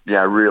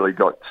 really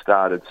got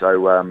started.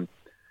 So,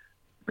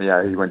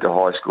 he went to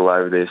high school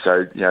over there.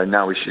 So,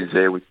 no issues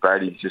there with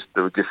Brad. He's just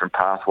a different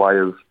pathway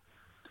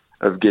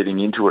of getting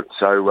into it.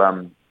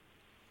 So,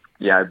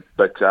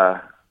 but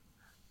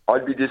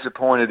I'd be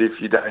disappointed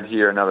if you don't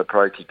hear another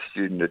Pro Kick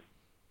student at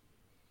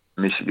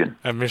Michigan.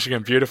 And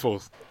Michigan,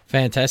 beautiful.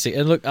 Fantastic.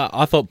 And look,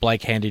 I thought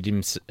Blake handled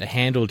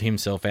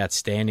himself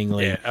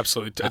outstandingly. Yeah,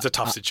 absolutely. It's a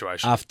tough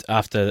situation.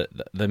 After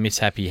the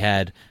mishap he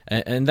had.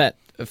 And that,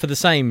 for the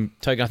same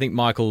token, I think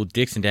Michael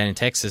Dixon down in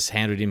Texas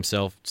handled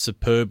himself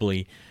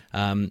superbly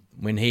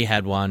when he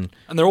had one.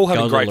 And they're all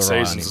having great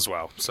seasons as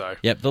well. So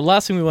yep. The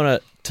last thing we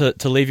want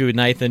to leave you with,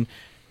 Nathan,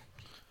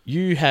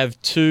 you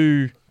have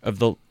two of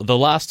the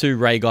last two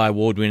Ray Guy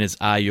Award winners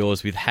are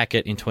yours, with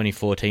Hackett in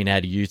 2014 out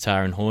of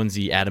Utah and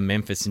Hornsey out of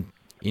Memphis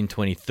in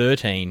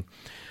 2013.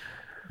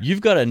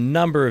 You've got a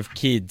number of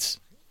kids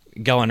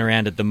going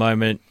around at the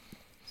moment,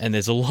 and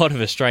there's a lot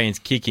of Australians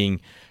kicking.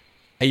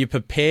 Are you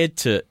prepared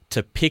to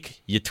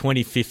pick your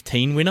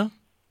 2015 winner?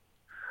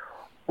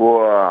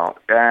 Well,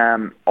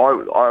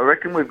 I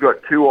reckon we've got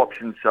two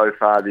options so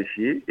far this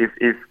year.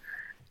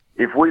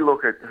 If we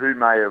look at who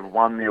may have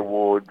won the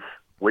awards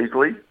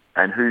weekly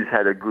and who's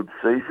had a good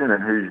season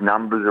and whose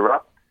numbers are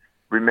up,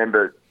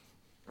 remember,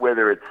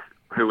 whether it's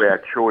who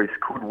our choice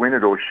could win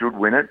it or should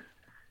win it,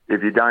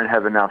 if you don't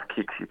have enough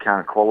kicks, you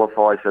can't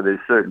qualify. So there's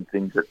certain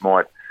things that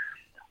might.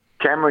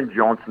 Cameron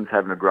Johnson's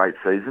having a great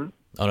season.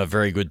 On a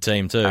very good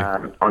team too.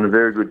 On a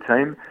very good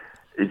team.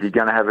 Is he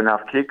going to have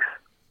enough kicks?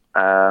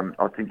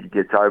 I think he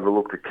gets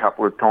overlooked a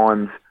couple of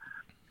times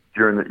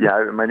during the,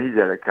 he's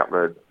had a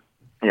couple of,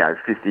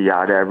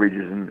 50-yard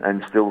averages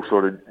and still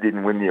sort of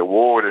didn't win the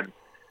award. And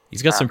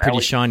he's got some pretty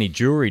shiny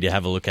jewellery to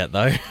have a look at,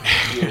 though.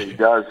 Yeah, he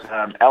does.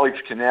 Alex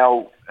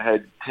Cannell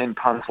had 10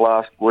 punts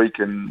last week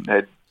and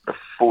had a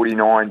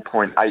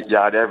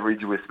 49.8-yard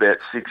average with about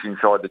 6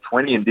 inside the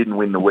 20 and didn't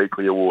win the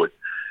weekly award.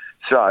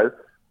 So,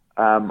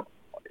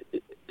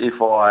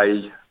 if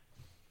I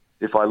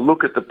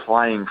look at the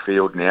playing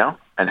field now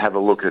and have a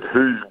look at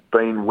who's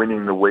been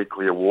winning the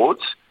weekly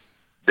awards,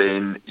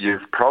 then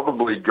you've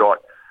probably got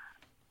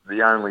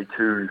the only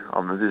two.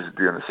 This is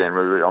going to sound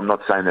really. I'm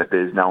not saying that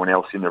there's no one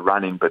else in the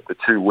running, but the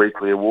two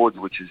weekly awards,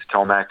 which is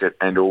Tom Hackett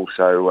and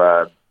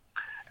also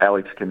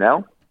Alex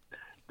Cannell.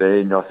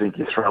 Then I think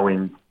you throw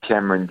in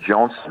Cameron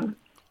Johnson,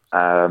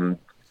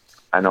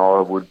 and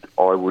I would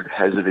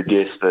hazard a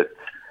guess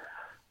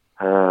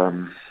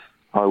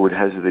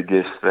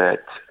that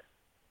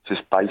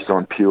just based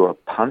on pure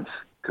punts,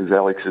 because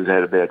Alex has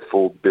had about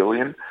 4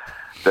 billion,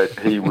 that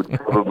he would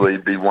probably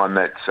be one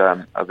that's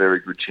a very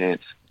good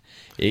chance.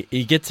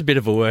 He gets a bit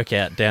of a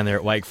workout down there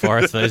at Wake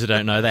Forest. For those who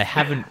don't know, they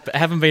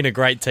haven't been a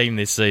great team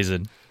this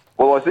season.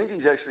 Well, I think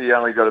he's actually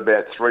only got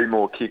about 3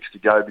 more kicks to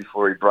go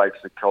before he breaks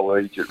the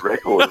collegiate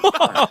record.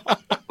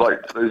 Like,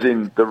 as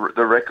in the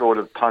record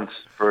of punts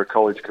for a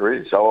college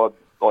career. So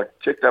I'd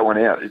check that one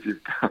out if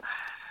you've.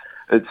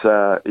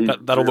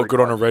 That'll look good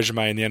on a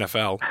resume in the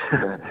NFL.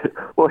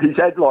 Well, he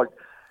had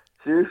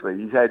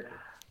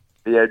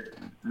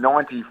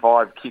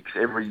 95 kicks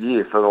every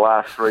year for the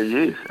last 3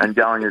 years, and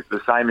going at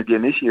the same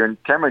again this year.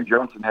 And Cameron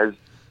Johnson has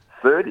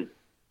 30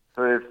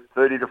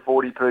 to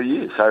 40 per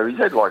year. So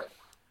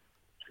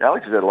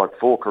Alex has had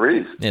 4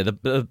 careers. Yeah,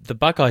 the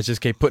Buckeyes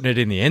just keep putting it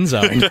in the end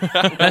zone.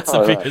 That's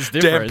the biggest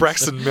difference. Damn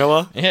Braxton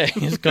Miller. Yeah,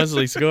 he's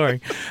constantly scoring.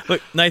 Look,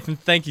 Nathan,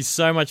 thank you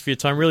so much for your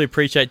time. Really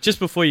appreciate it. Just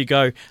before you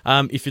go,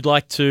 if you'd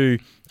like to,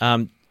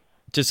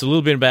 just a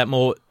little bit bit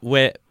more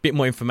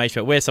information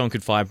about where someone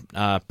could find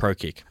Pro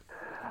Kick.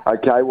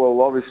 Okay,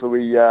 well, obviously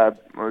we've got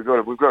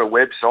a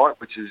website,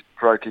 which is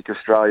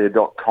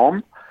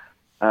ProKickAustralia.com.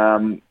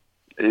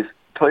 If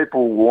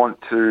people want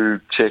to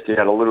check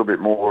out a little bit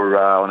more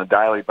on a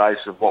daily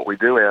basis of what we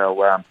do,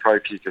 our Pro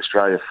Kick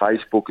Australia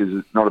Facebook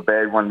is not a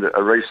bad one,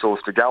 a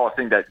resource to go. I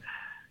think that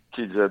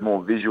kids are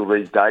more visual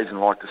these days and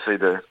like to see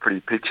the pretty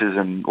pictures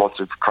and lots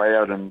of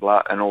crowd and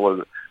all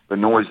of the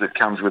noise that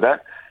comes with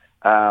that.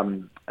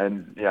 And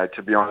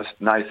to be honest,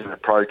 Nathan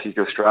at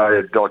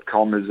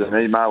ProKickAustralia.com is an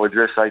email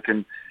address they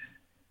can.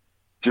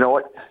 Do you know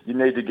what? You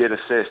need to get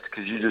assessed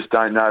because you just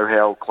don't know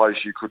how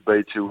close you could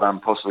be to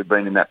possibly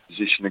being in that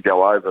position to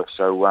go over.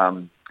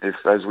 So, if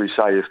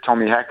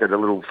Tommy Hackett, a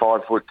little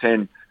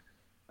 5'10"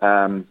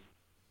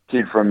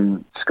 kid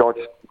from Scots,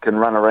 can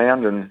run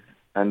around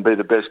and be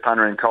the best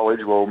punter in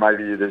college, well,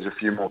 maybe there's a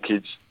few more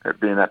kids that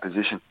be in that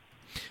position.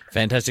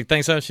 Fantastic.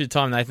 Thanks so much for your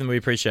time, Nathan. We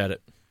appreciate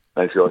it.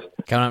 Thanks, guys.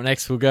 Coming up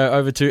next, we'll go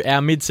over to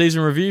our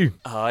mid-season review.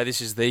 Hi,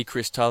 this is the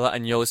Chris Tyler,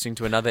 and you're listening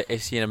to another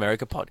SEN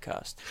America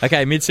podcast.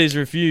 Okay, mid-season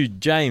review.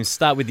 James,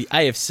 start with the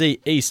AFC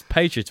East.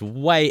 Patriots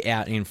way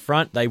out in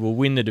front. They will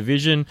win the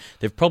division.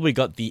 They've probably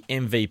got the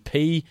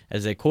MVP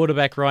as their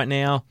quarterback right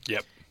now.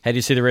 Yep. How do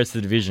you see the rest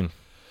of the division?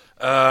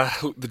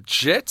 The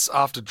Jets,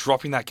 after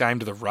dropping that game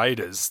to the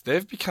Raiders,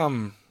 they've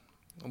become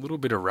a little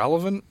bit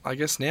irrelevant, I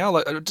guess, now.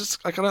 I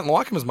don't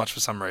like them as much for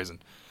some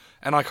reason.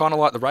 And I kind of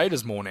like the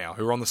Raiders more now,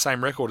 who are on the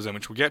same record as them,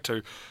 which we'll get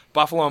to.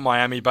 Buffalo and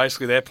Miami,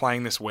 basically they're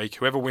playing this week.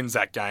 Whoever wins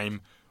that game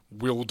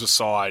will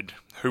decide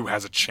who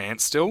has a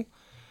chance still.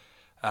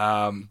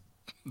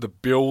 The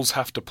Bills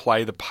have to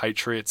play the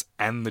Patriots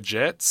and the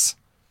Jets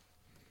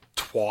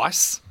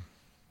twice.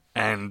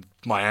 And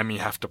Miami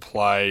have to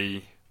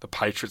play the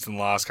Patriots in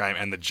the last game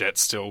and the Jets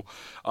still.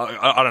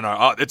 I don't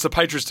know. It's the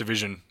Patriots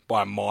division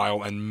by a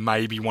mile, and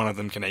maybe one of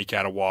them can eke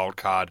out a wild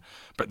card,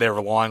 but they're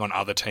relying on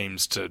other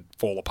teams to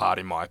fall apart,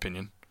 in my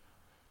opinion.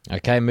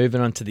 Okay,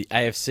 moving on to the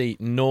AFC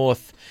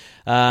North.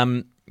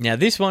 Now,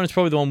 this one is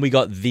probably the one we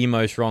got the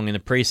most wrong in the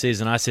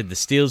preseason. I said the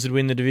Steelers would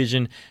win the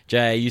division.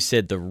 Jay, you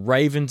said the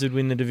Ravens would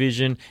win the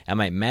division. Our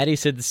mate Matty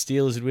said the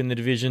Steelers would win the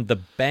division. The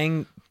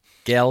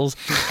Bengals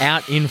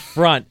out in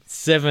front,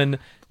 7-0.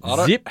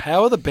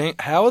 How are the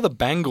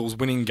Bengals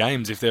winning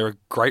games if they're a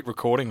great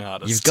recording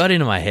artist? You've got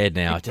into my head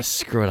now. I just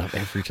screw it up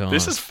every time.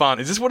 This is fun.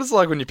 Is this what it's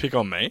like when you pick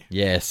on me?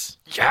 Yes.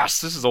 Yes,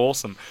 this is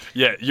awesome.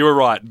 Yeah, you were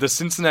right. The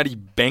Cincinnati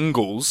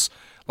Bengals,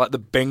 like the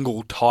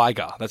Bengal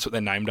tiger. That's what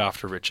they're named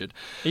after, Richard.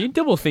 Are you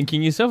double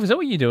thinking yourself? Is that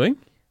what you're doing?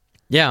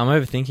 Yeah, I'm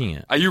overthinking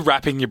it. Are you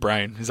wrapping your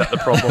brain? Is that the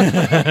problem?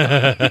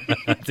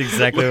 That's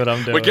exactly what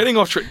I'm doing. We're getting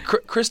off track.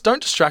 Chris,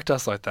 don't distract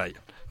us like that.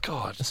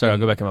 God. Sorry, I'll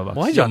go back in my box.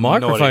 Why is your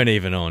microphone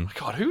even on?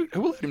 God, who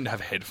will let him have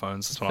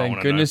headphones? That's what I Thank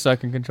want to know. goodness I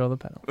can control the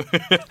panel.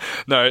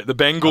 No, the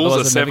Bengals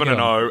Otherwise are I'd never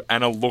 7-0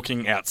 and are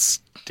looking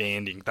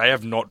outstanding. They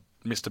have not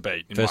missed a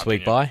beat. First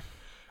week bye?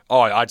 Oh,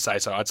 I'd say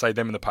so. I'd say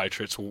them and the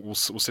Patriots will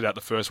sit out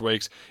the first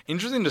weeks.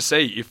 Interesting to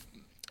see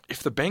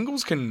if the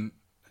Bengals can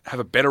have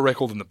a better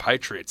record than the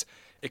Patriots.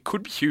 It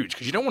could be huge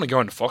because you don't want to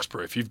go into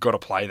Foxborough if you've got to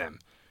play them.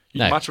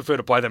 You'd much prefer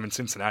to play them in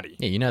Cincinnati.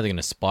 Yeah, you know they're going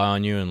to spy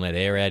on you and let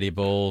air out your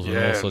balls and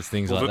all sorts of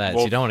things like that.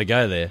 So you don't want to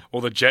go there.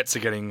 Well, the Jets are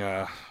getting,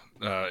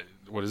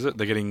 what is it?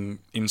 They're getting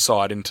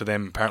inside into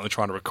them, apparently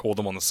trying to record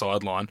them on the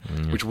sideline,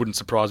 which wouldn't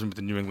surprise me with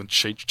the New England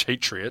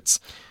Cheatriots.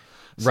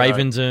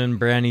 Ravens and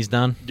Brownies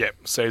done. Yep,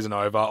 season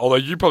over. Although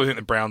you probably think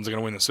the Browns are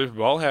going to win the Super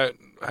Bowl. How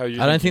are you?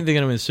 I don't think they're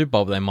going to win the Super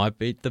Bowl, but they might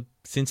beat the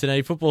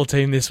Cincinnati football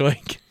team this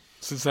week.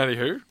 Cincinnati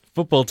who?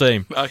 Football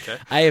team. Okay.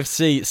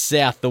 AFC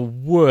South, the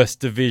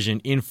worst division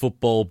in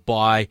football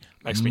by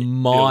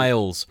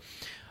miles.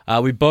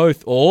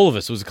 All of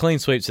us, it was a clean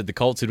sweep, said the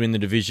Colts would win the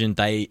division.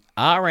 They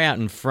are out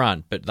in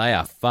front, but they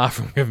are far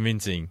from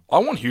convincing. I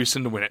want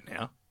Houston to win it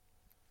now.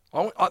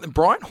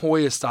 Brian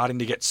Hoyer's starting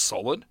to get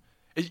solid.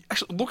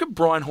 Actually, look at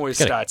Brian Hoyer's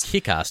He's stats. got a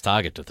kick-ass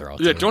target to throw.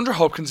 Yeah, DeAndre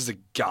Hopkins is a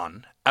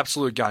gun,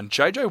 absolute gun.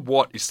 JJ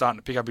Watt is starting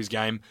to pick up his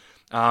game.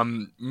 How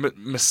do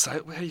you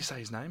say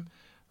his name?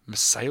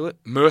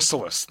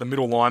 Merciless, the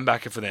middle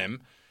linebacker for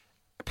them,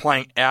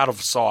 playing out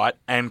of sight,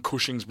 and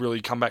Cushing's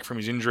really come back from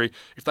his injury.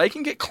 If they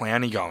can get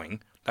Clowney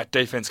going, that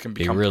defense can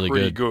become really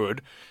pretty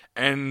good.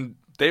 And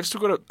they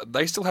still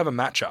have a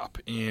matchup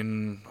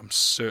in, I'm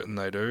certain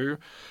they do.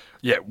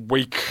 Yeah,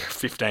 week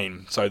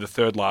 15, so the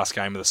third last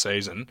game of the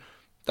season.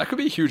 That could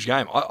be a huge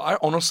game. I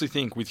honestly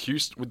think with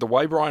Houston, with the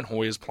way Brian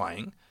Hoyer's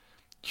playing,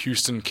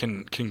 Houston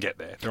can get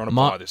there. They're on a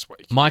bye this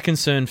week. My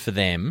concern for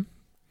them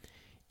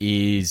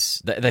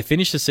is they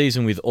finished the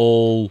season with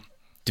all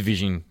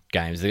division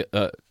games.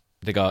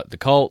 They got the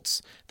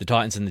Colts, the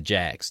Titans, and the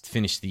Jags to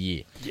finish the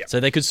year. Yep. So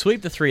they could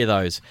sweep the three of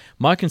those.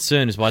 My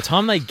concern is by the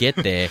time they get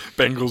there...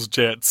 Bengals,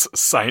 Jets,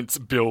 Saints,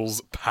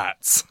 Bills,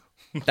 Pats.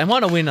 They might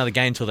not win another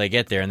game until they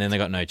get there, and then they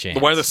got no chance.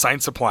 The way the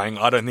Saints are playing,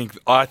 I don't think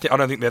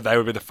that they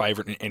would be the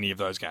favourite in any of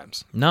those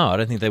games. No, I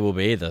don't think they will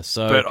be either.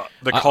 So but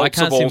the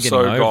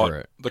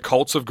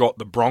Colts have got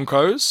the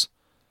Broncos,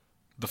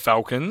 the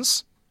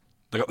Falcons,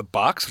 they got the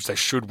Bucks, which they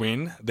should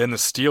win, then the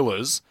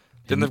Steelers,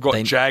 then they've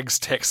got Jags,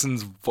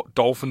 Texans,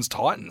 Dolphins,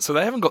 Titans. So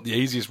they haven't got the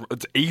easiest.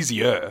 It's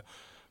easier,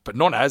 but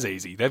not as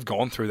easy. They've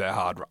gone through their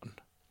hard run.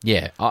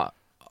 Yeah,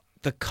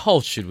 the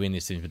Colts should win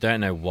this thing, but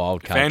don't know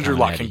wild card. If Andrew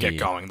Luck can get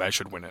going, they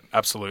should win it.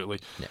 Absolutely.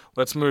 Yeah.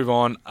 Let's move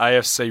on.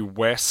 AFC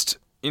West.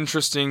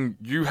 Interesting.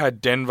 You had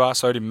Denver,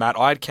 so did Matt.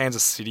 I had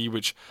Kansas City,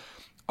 which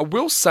I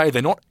will say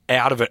they're not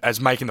out of it as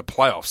making the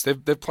playoffs.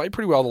 They've played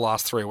pretty well the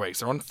last 3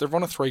 weeks. They're on a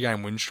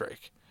 3-game win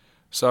streak.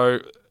 So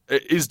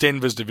it is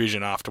Denver's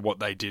division after what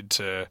they did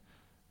to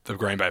the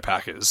Green Bay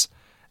Packers.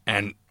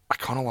 And I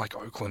kind of like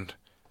Oakland.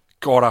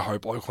 God, I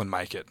hope Oakland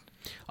make it.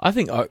 I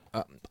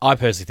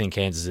personally think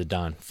Kansas are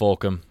done.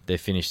 Fork them. They're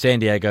finished. San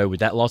Diego, with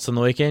that loss on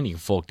the weekend, you can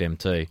fork them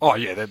too. Oh,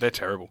 yeah, they're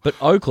terrible. But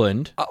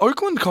Oakland...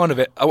 Oakland kind of...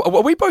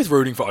 Are we both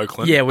rooting for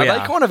Oakland? Yeah, we are. Are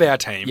they kind of our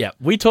team? Yeah,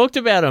 we talked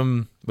about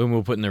them when we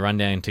were putting the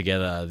rundown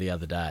together the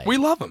other day. We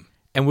love them.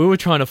 And we were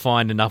trying to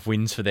find enough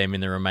wins for them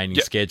in the remaining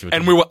schedule.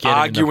 And we were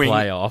arguing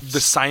the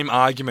same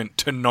argument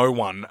to no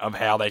one of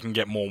how they can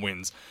get more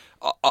wins.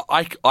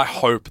 I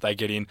hope they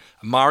get in.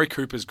 Amari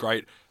Cooper's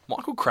great.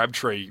 Michael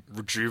Crabtree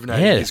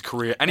rejuvenated his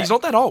career, and he's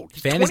not that old.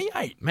 He's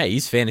 28. Mate,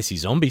 he's fantasy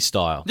zombie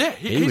style. Yeah,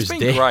 he's been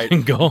dead great.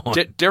 And gone.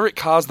 Derek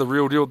Carr's the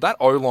real deal. That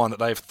O-line that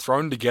they've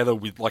thrown together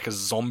with like a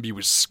zombie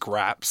with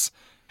scraps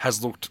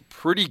has looked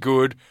pretty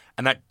good,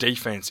 and that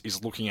defense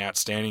is looking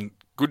outstanding.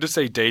 Good to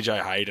see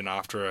DJ Hayden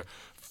after a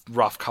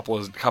rough couple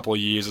of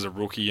years as a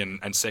rookie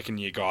and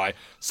second-year guy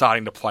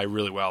starting to play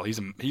really well. He's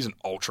an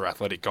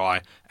ultra-athletic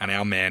guy, and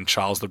our man,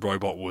 Charles the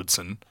Robot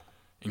Woodson,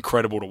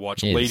 incredible to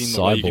watch, leading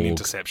the league in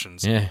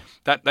interceptions. Yeah.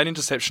 That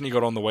interception he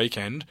got on the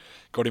weekend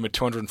got him a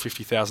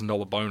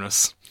 $250,000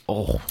 bonus.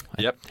 Oh.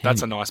 Yep,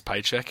 that's a nice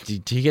paycheck.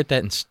 Do you get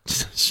that in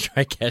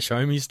straight cash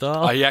homie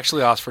style? He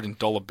actually asked for it in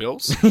dollar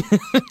bills. Go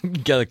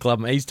to the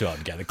club. He's too old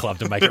to go to the club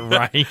to make it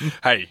rain.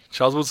 Hey,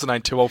 Charles Woodson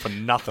ain't too old for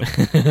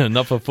nothing.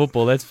 Not for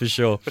football, that's for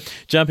sure.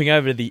 Jumping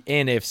over to the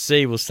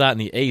NFC, we'll start in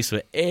the East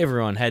where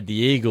everyone had the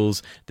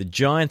Eagles. The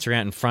Giants are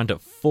out in front at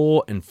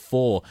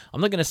 4-4.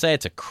 I'm not going to say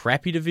it's a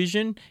crappy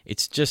division.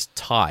 It's just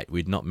tight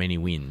with not many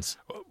wins.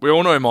 We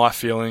all know my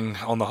feeling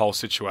on the whole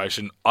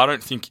situation. I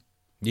don't think...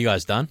 You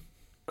guys done?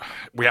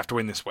 We have to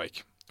win this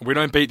week. If we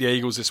don't beat the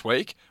Eagles this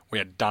week, we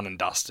are done and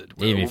dusted.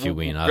 Even if you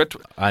win, I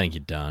think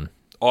you're done.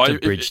 It's a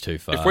bridge too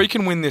far. If we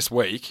can win this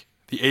week,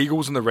 the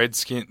Eagles and the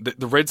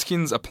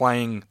Redskins are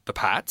playing the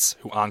Pats,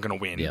 who aren't going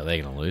to win. Yeah,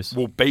 they're going to lose.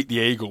 We'll beat the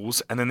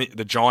Eagles, and then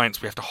the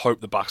Giants, we have to hope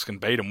the Bucks can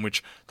beat them,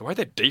 which, the way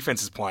their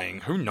defense is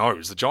playing, who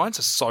knows? The Giants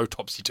are so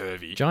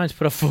topsy-turvy. Giants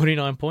put up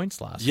 49 points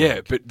last week.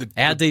 Yeah, but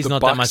our D's not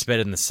Bucks, that much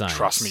better than the Saints.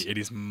 Trust me, it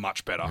is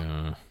much better.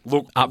 Up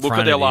Look front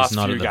at their last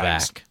not few at the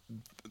games. Back.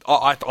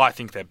 I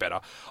think they're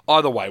better.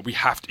 Either way, we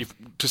have to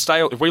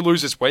if we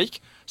lose this week,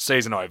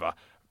 season over.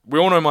 We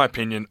all know my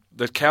opinion.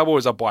 The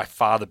Cowboys are by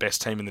far the best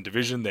team in the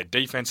division. Their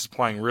defense is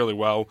playing really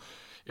well.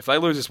 If they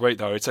lose this week,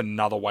 though, it's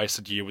another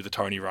wasted year with the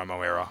Tony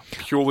Romo era,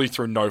 purely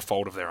through no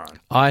fault of their own.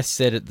 I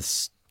said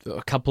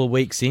a couple of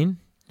weeks in,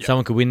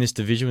 someone could win this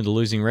division with a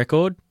losing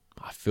record.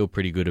 I feel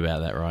pretty good about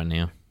that right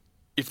now.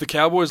 If the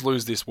Cowboys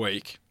lose this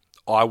week,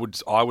 I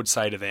would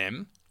say to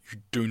them, you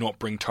do not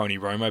bring Tony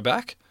Romo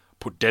back.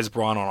 Put Des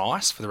Bryant on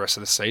ice for the rest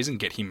of the season,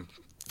 get him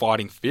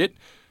fighting fit,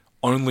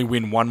 only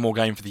win one more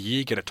game for the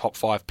year, get a top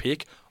 5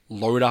 pick,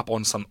 load up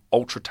on some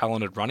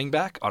ultra-talented running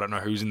back, I don't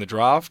know who's in the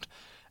draft,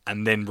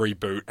 and then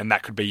reboot, and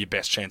that could be your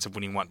best chance of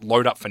winning one.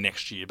 Load up for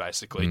next year,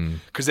 basically,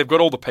 because they've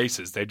got all the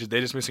pieces. They're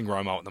just missing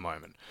Romo at the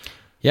moment.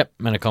 Yep,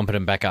 and a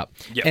competent backup.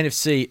 Yep.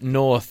 NFC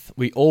North,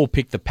 we all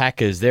picked the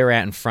Packers. They're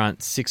out in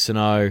front,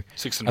 6-0.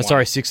 6-1.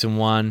 Sorry,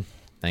 6-1.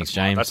 Thanks,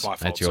 James. That's my fault.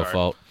 That's your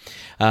sorry.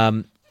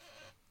 fault.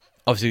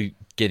 Obviously,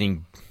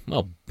 getting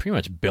pretty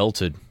much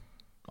belted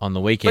on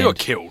the weekend. They got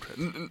killed.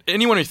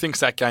 Anyone who thinks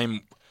that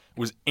game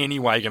was any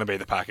way going to be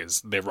the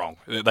Packers, they're wrong.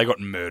 They got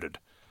murdered.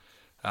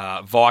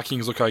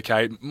 Vikings look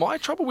okay. My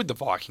trouble with the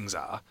Vikings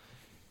are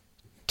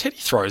Teddy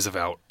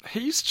Roosevelt.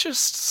 He's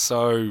just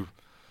so...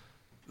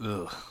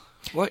 Ugh.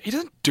 Well, he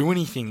doesn't do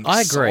anything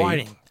I agree.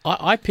 exciting.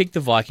 I picked the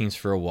Vikings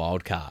for a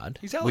wild card,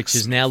 He's Alex which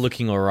is Smith. now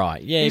looking all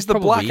right. Yeah, He's he the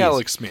probably black is.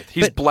 Alex Smith.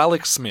 He's But-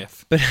 Blalex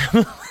Smith.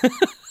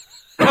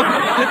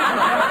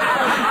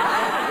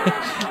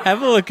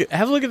 Have a look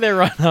at their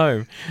run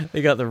home.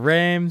 They got the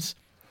Rams.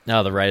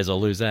 No, the Raiders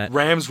will lose that.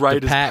 Rams,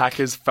 Raiders, Pack.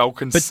 Packers,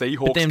 Falcons,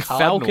 Seahawks, but then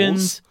Cardinals.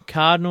 Falcons,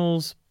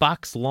 Cardinals,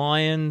 Bucks,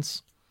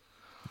 Lions.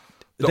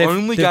 The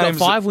only they've games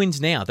got 5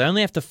 wins now. They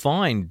only have to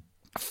find.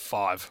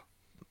 5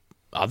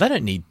 Oh, they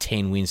don't need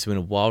 10 wins to win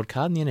a wild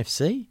card in the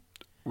NFC.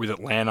 with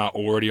Atlanta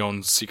already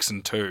on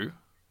 6-2.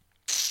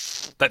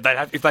 They'd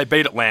have, if they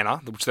beat Atlanta,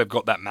 which they've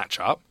got that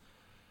matchup.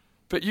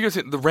 But you guys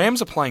think the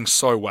Rams are playing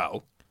so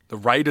well. The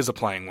Raiders are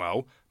playing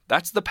well.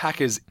 That's the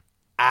Packers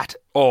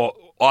or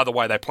either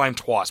way, they play them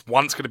twice.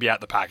 One's going to be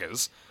at the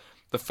Packers.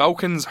 The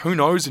Falcons, who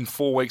knows, in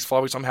 4 weeks,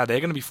 5 weeks, somehow they're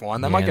going to be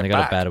fine. They might get they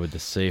got back. a battle with the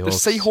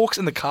Seahawks. The Seahawks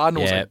and the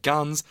Cardinals Yeah. are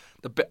guns.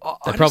 They're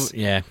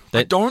probably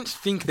I don't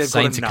think they've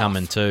Saints got enough. are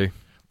coming too.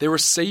 Their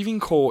receiving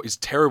core is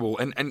terrible,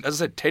 and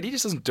as I said, Teddy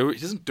just doesn't do it.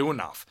 He doesn't do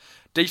enough.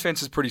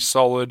 Defense is pretty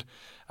solid.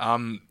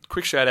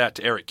 Quick shout out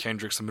to Eric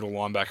Kendricks, the middle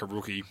linebacker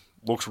rookie,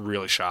 looks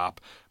really sharp.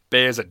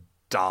 Bears are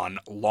done.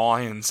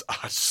 Lions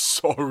are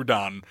so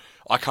done.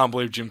 I can't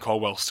believe Jim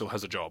Caldwell still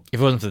has a job. If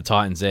it wasn't for the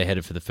Titans, they're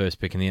headed for the first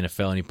pick in the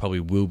NFL, and he probably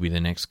will be the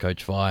next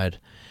coach fired.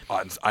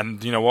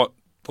 And you know what?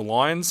 The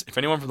Lions, if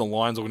anyone from the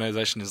Lions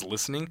organization is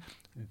listening,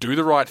 do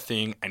the right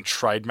thing and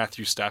trade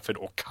Matthew Stafford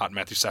or cut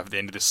Matthew Stafford at the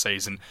end of this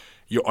season.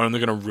 You're only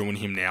going to ruin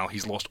him now.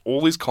 He's lost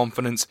all his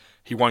confidence.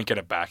 He won't get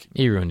it back.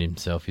 He ruined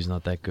himself. He's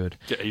not that good.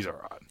 Yeah, he's all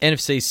right.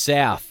 NFC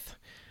South.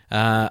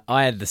 I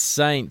had the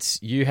Saints.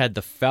 You had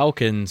the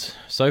Falcons.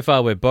 So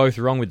far, we're both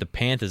wrong with the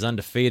Panthers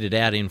undefeated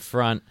out in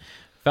front.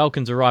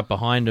 Falcons are right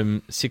behind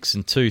them,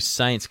 6-2.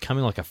 Saints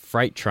coming like a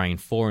freight train,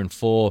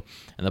 4-4,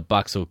 and the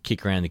Bucks will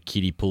kick around the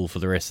kiddie pool for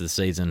the rest of the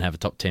season and have a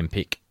top 10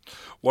 pick.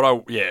 Why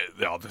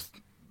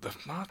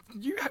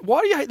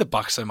do you hate the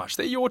Bucks so much?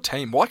 They're your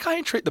team. Why can't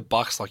you treat the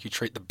Bucks like you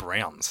treat the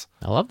Browns?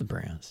 I love the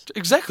Browns.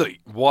 Exactly.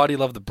 Why do you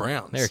love the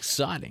Browns? They're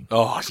exciting.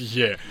 Oh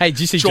yeah. Hey, did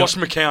you see Josh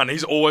McCown?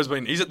 He's always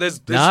been.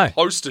 There's No.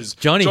 posters.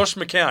 Johnny. Josh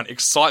McCown,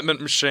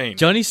 excitement machine.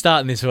 Johnny's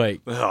starting this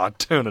week. Oh,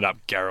 turn it up,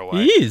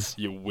 Garraway. He is.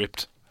 You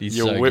whipped. He's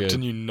You're so whipped good.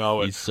 and you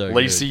know it. He's so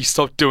Lacey,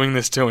 stop doing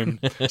this to him.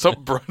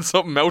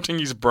 Stop melting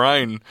his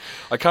brain.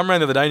 I come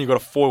around the other day and you got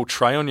a foil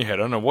tray on your head.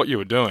 I don't know what you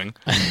were doing.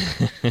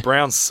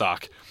 Browns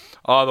suck.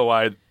 Either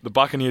way, the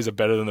Buccaneers are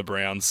better than the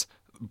Browns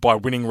by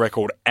winning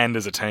record and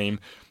as a team.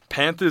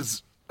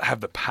 Panthers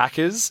have the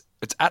Packers.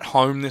 It's at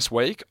home this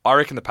week. I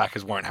reckon the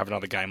Packers won't have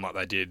another game like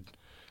they did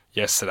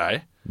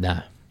yesterday.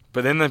 No.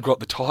 But then they've got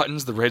the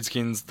Titans, the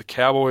Redskins, the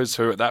Cowboys,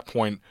 who at that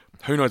point,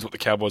 who knows what the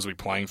Cowboys will be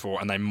playing for,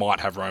 and they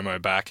might have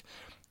Romo back.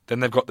 Then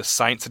they've got the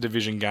Saints, a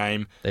division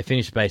game. They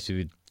finished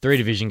basically with 3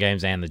 division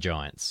games and the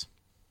Giants.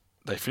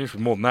 They finished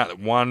with more than that.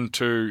 1,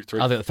 2, 3,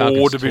 I think the 4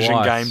 Falcons division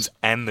twice. games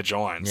and the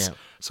Giants. Yeah.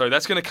 So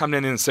that's going to come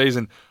down in the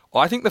season.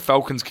 I think the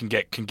Falcons can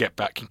get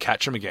back, can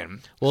catch them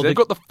again. Well, They've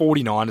got the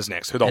 49ers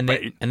next, who they'll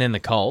beat. And then the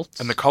Colts.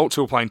 And the Colts,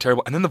 who are playing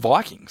terrible. And then the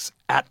Vikings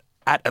at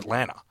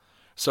Atlanta.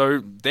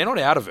 So they're not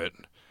out of it.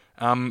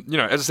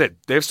 As I said,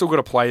 they've still got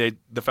to play.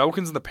 The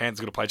Falcons and the Panthers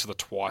got to play each other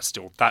twice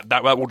still.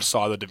 That will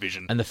decide the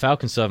division. And the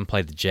Falcons still haven't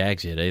played the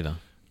Jags yet either.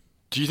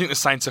 Do you think the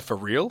Saints are for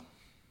real?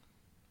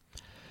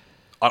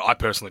 I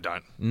personally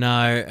don't. No,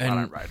 and I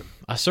don't rate them.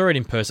 I saw it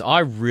in person. I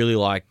really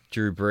like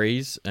Drew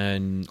Brees,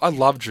 and I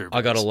love Drew Brees.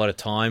 I got a lot of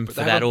time for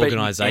they that haven't beaten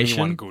organisation.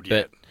 anyone good but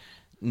yet.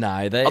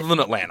 no, they Other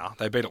than Atlanta.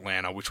 They beat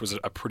Atlanta, which was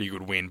a pretty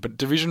good win.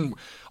 But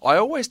I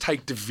always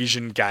take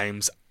division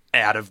games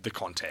out of the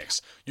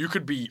context. You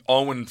could be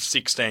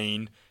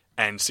 0-16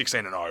 and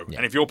 16-0. Yeah.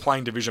 And if you're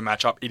playing division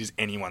matchup, it is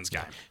anyone's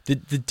game. the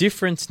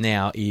difference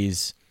now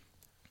is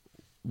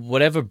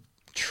whatever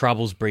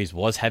troubles Brees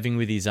was having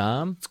with his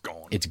arm, It's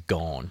gone. it's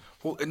gone.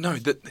 Well, no,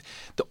 the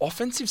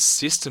offensive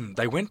system,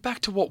 they went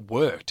back to what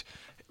worked.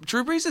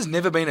 Drew Brees has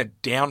never been a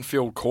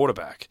downfield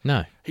quarterback.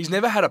 No. He's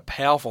never had a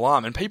powerful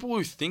arm. And people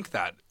who think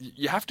that,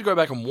 you have to go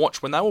back and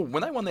watch. When they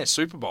won their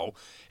Super Bowl,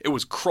 it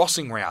was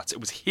crossing routes. It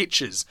was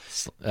hitches.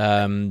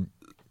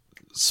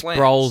 Slants.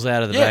 Rolls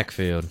out of the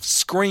backfield.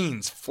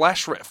 Screens,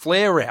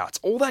 flare routes,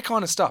 all that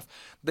kind of stuff.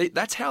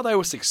 That's how they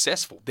were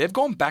successful. They've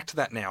gone back to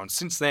that now. And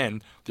since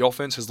then, the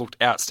offense has looked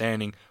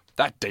outstanding.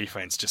 That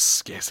defense just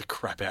scares the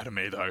crap out of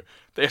me, though.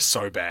 They're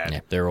so bad. Yeah,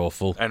 they're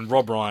awful. And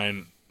Rob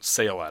Ryan,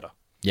 see you later.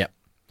 Yep.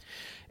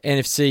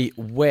 NFC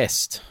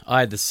West,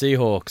 I had the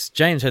Seahawks.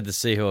 James had the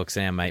Seahawks,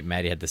 and our mate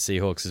Matty had the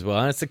Seahawks as well.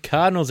 And it's the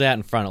Cardinals out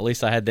in front. At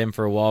least I had them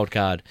for a wild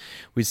card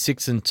with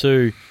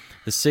 6-2.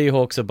 The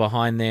Seahawks are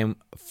behind them,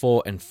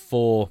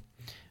 4-4.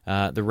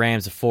 The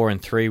Rams are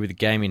 4-3 with the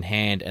game in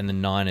hand, and the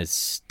Niners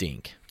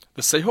stink.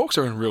 The Seahawks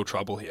are in real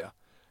trouble here.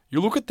 You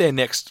look at their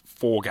next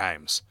 4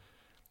 games,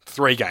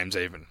 3 games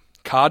even.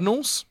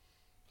 Cardinals,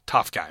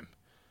 tough game.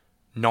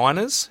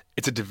 Niners,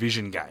 it's a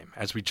division game,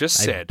 as we just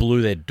They said.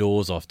 blew their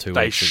doors off 2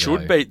 They weeks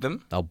should ago. beat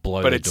them, They'll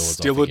blow but their it's doors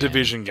still off a again.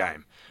 division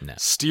game. No.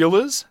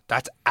 Steelers,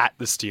 that's at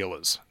the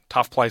Steelers.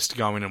 Tough place to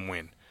go in and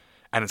win.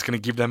 and it's going to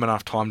give them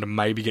enough time to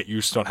maybe get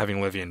used to not having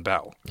Le'Veon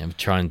Bell. I'm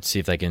trying to see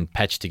if they can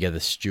patch together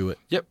Stewart.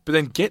 Yep, but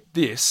then get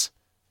this.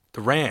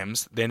 The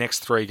Rams, their next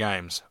 3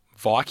 games,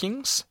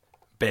 Vikings,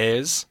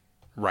 Bears,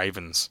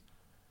 Ravens.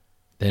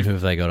 Then who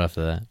have they got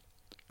after that?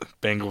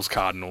 Bengals,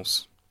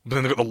 Cardinals. But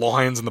then they've got the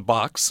Lions and the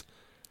Bucks.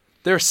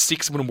 There are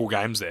 6 winnable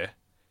games there.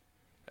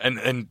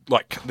 And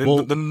like, they're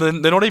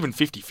not even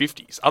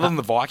 50-50s. Other than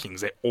the Vikings,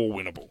 they're all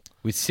winnable.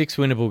 With 6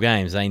 winnable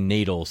games, they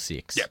need all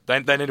 6. Yeah,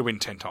 they need to win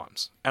 10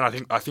 times.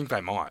 And I think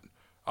they might.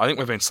 I think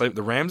we've been sleeping.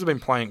 The Rams have been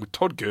playing with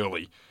Todd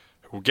Gurley,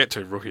 who we'll get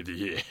to Rookie of the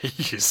Year.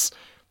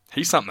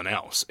 He's something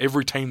else.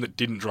 Every team that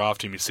didn't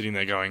draft him is sitting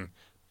there going,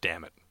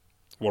 damn it.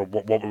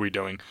 What were we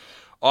doing?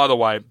 Either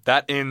way,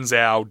 that ends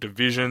our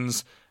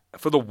divisions.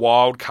 For the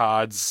wild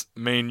cards,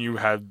 me and you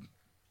had...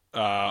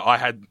 I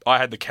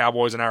had the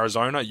Cowboys in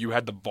Arizona. You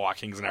had the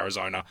Vikings in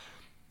Arizona.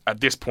 At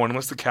this point,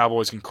 unless the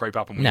Cowboys can creep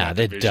up and win that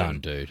they're division, done,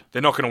 dude.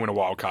 They're not going to win a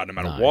wild card no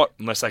matter what,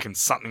 unless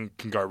something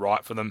can go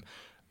right for them.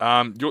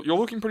 You're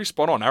looking pretty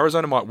spot on.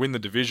 Arizona might win the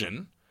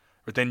division,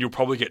 but then you'll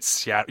probably get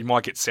Seattle. You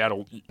might get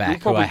Seattle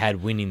back, who I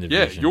had winning the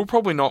division. Yeah, you'll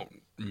probably not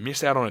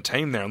miss out on a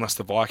team there unless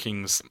the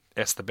Vikings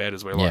S the bet,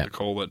 as we like to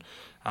call it.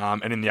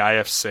 And in the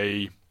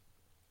AFC,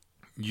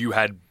 you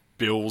had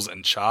Bills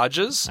and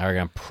Chargers. I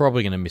reckon I'm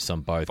probably going to miss on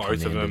both.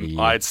 Both of them.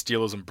 I had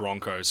Steelers and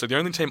Broncos. So the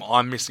only team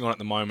I'm missing on at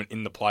the moment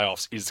in the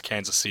playoffs is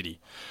Kansas City.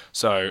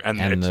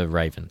 And the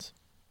Ravens.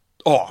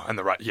 Oh, and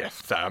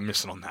I'm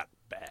missing on that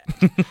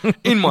bad.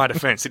 In my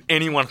defense, did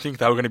anyone think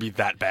they were going to be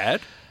that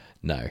bad?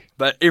 No.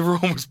 But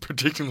everyone was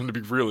predicting them to be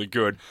really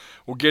good.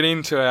 We'll get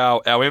into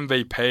our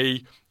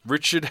MVP.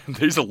 Richard,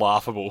 these are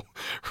laughable.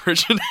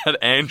 Richard had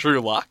Andrew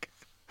Luck.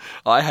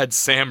 I had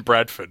Sam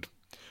Bradford.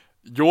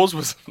 Yours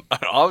was...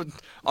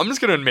 I'm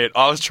just going to admit,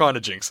 I was trying to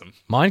jinx them.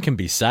 Mine can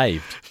be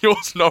saved.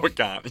 Yours, no, it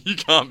can't. You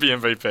can't be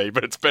MVP,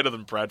 but it's better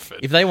than Bradford.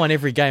 If they won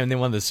every game and then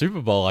won the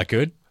Super Bowl, I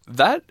could.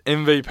 That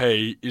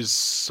MVP is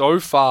so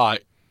far...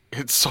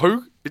 It's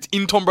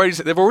in Tom Brady's...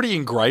 They've already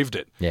engraved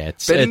it. Yeah,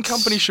 Betting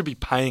companies should be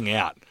paying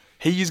out.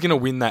 He is going to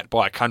win that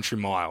by a country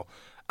mile.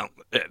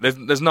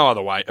 There's no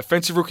other way.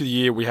 Offensive Rookie of the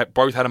Year, we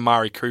both had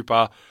Amari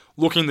Cooper.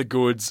 Looking the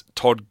goods,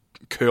 Todd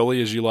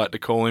Curley, as you like to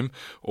call him,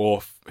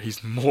 or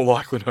he's more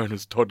likely known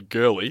as Todd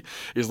Gurley,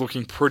 is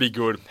looking pretty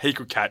good. He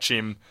could catch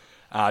him.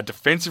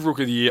 Defensive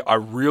Rookie of the Year, I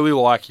really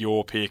like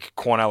your pick,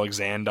 Quan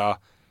Alexander.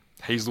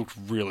 He's looked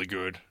really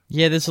good.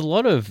 Yeah, there's a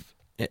lot of...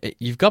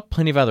 You've got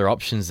plenty of other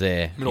options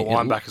there. Middle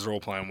linebackers are all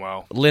playing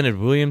well. Leonard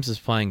Williams is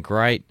playing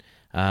great.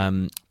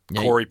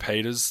 Corey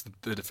Peters,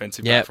 the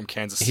defensive back from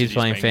Kansas City, he's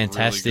playing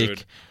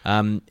fantastic.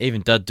 Really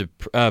even Bud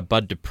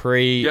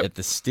Dupree at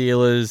the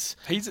Steelers.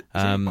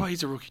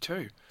 He's a rookie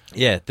too.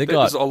 Yeah,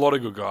 there's a lot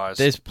of good guys.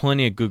 There's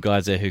plenty of good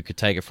guys there who could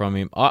take it from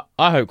him. I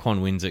hope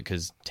Quan wins it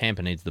because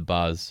Tampa needs the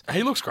buzz.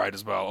 He looks great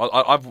as well.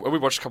 We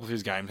watched a couple of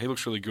his games. He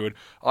looks really good.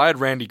 I had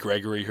Randy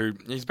Gregory, who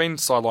he's been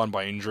sidelined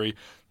by injury.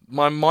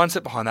 My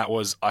mindset behind that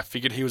was I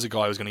figured he was a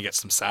guy who was going to get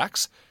some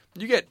sacks.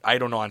 You get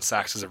 8 or 9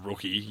 sacks as a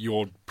rookie,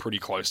 you're pretty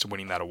close to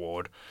winning that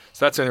award.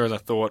 So that's the only reason I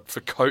thought.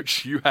 For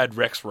coach, you had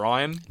Rex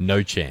Ryan.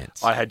 No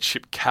chance. I had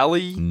Chip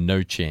Kelly.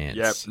 No chance.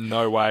 Yep,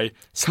 no way.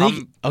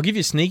 I'll give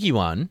you a sneaky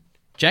one.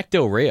 Jack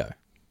Del Rio.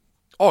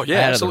 Oh,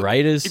 yeah. Out of the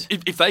Raiders.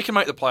 If they can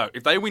make the playoffs,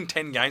 if they win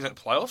 10 games at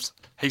the playoffs,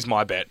 he's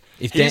my bet.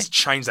 He's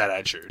changed that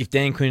attitude. If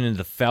Dan Quinn and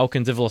the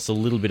Falcons have lost a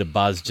little bit of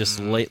buzz just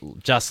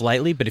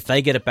lately, but if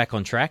they get it back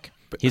on track,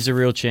 here's a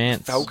real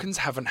chance. The Falcons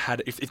haven't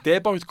had... If they're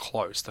both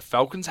close, the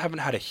Falcons haven't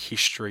had a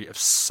history of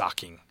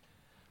sucking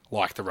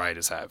like the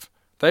Raiders have.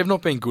 They've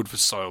not been good for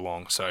so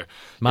long, so...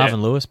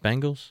 Marvin Lewis,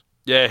 Bengals?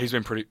 Yeah, he's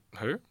been pretty...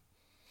 Who?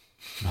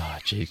 Oh,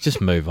 geez, just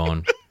move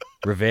on.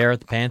 Rivera,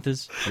 the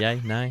Panthers? Yay,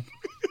 nay?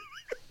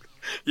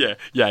 Yeah,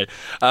 yay.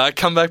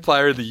 Comeback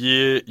player of the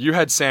year. You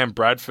had Sam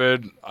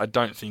Bradford. I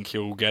don't think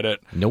he'll get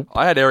it. Nope.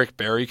 I had Eric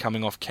Berry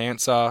coming off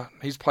cancer.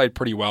 He's played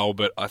pretty well,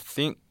 but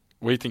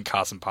we think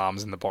Carson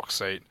Palmer's in the box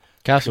seat.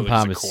 Carson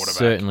Palmer's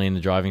certainly in the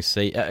driving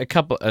seat.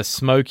 A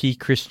Smokey,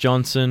 Chris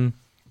Johnson.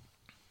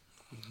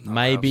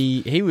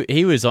 Maybe he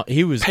was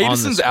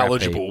Peterson's on the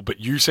eligible, heap. but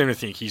you seem to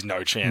think he's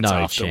no chance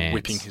after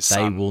whipping his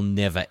son. They will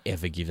never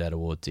ever give that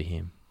award to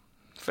him.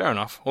 Fair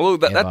enough. Well,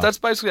 that's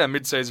basically our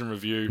mid-season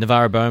review.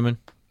 Navarro Bowman.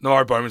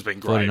 Navarro Bowman's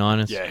been great.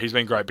 49ers. Yeah, he's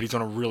been great, but he's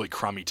on a really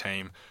crummy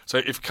team. So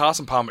if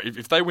Carson Palmer,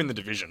 if they win the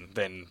division,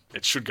 then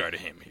it should go to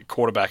him.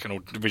 Quarterback in a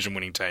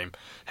division-winning team.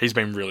 He's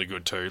been really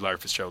good too. Larry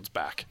Fitzgerald's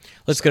back.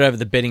 Let's get over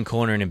the betting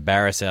corner and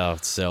embarrass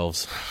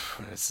ourselves.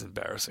 This is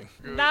embarrassing.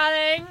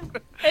 Darling,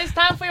 it's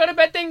time for your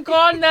betting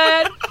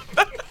corner.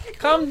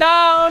 Come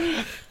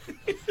down.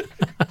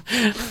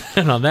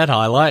 And on that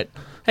highlight,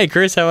 hey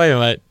Chris, how are you,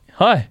 mate?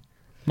 Hi.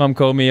 Mum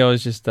called me. I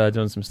was just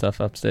doing some stuff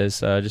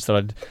upstairs. Just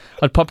thought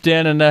I'd pop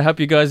down and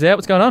help you guys out.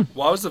 What's going on?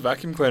 Why was the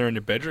vacuum cleaner in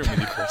your bedroom with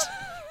you, Chris?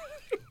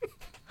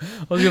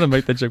 I was going to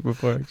make that joke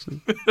before,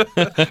 actually.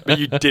 But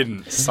you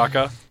didn't,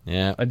 sucker.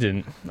 Yeah, I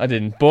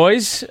didn't.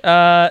 Boys,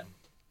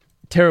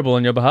 terrible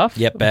on your behalf.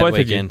 Yep, bad Both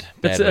weekend.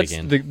 That's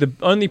the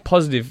only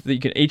positive that you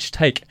can each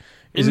take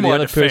is in the my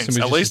other defense,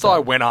 person. at least I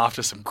went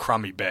after some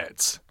crummy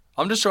bets.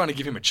 I'm just trying to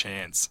give him a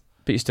chance.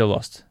 but you still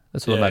lost.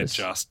 That's all that Yeah, matters.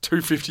 just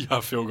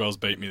 250-yard field goals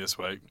beat me this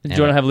week. Do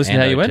you want to have a listen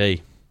to how you went?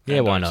 OT. Yeah,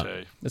 And why OT. not?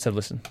 Let's have a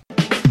listen.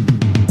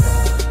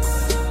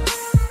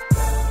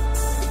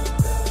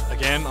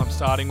 Again, I'm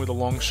starting with a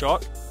long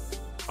shot.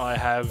 I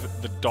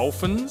have the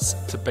Dolphins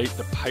to beat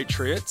the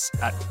Patriots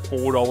at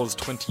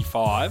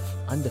 $4.25.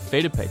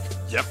 Undefeated Patriots.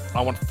 Yep,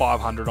 I want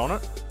 500 on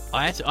it.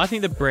 I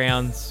think the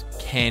Browns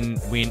can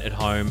win at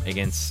home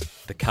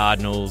against the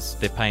Cardinals.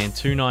 They're paying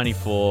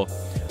 $2.94.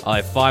 I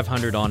have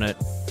 500 on it.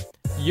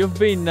 You've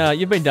been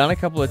done a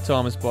couple of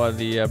times by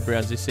the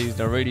Browns this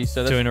season already,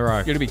 so that's, 2 in a row.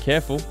 you got to be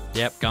careful.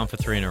 Yep, going for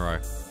 3 in a row.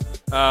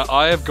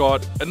 I have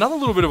got another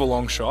little bit of a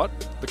long shot.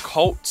 The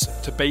Colts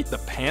to beat the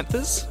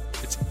Panthers.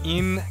 It's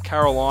in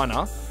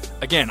Carolina.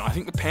 Again, I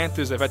think the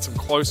Panthers, they've had some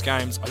close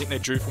games. I think they're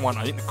due for one.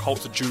 I think the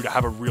Colts are due to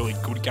have a really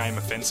good game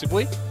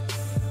offensively.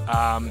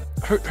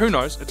 Who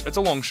knows? It's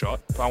a long shot,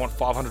 but I want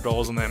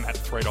 $500 on them at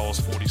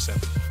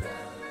 $3.47.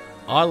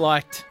 I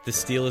liked the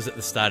Steelers at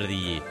the start of the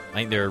year. I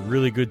think they're a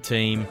really good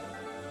team.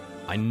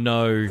 I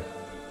know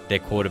their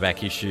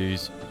quarterback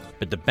issues,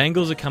 but the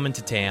Bengals are coming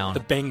to town. The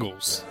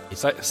Bengals.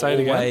 It's Say it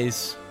again.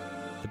 always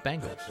the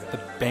Bengals. The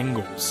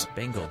Bengals.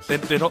 Bengals.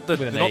 They're not the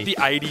With an not E. the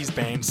 80s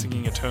band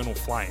singing Eternal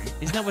Flame.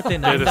 Isn't that what they're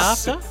They're named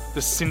after?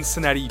 the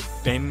Cincinnati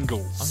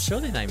Bengals. I'm sure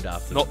they're named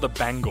after. Not the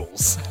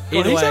Bengals.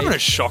 Either God, he's way- having a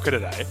shocker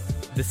today.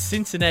 The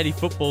Cincinnati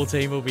football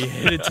team will be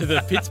headed to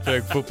the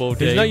Pittsburgh football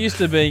team. He's not used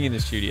to being in the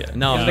studio.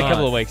 No, He's I'm had a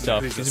couple not. of weeks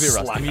off. He's He's a a bit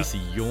rusty. slacker. I'm used to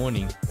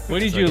yawning.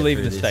 When did as I you get leave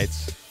through the this.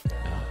 States?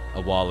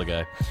 A while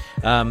ago.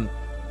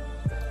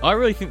 I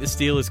really think the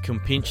Steelers can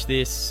pinch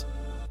this,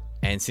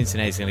 and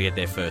Cincinnati's going to get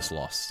their first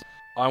loss.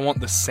 I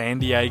want the San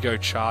Diego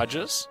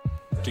Chargers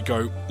to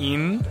go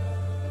in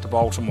to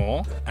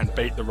Baltimore and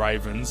beat the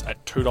Ravens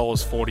at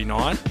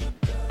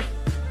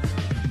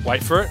 $2.49.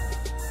 Wait for it.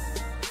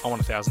 I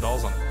want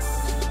 $1,000 on it.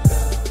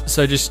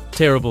 So just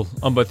terrible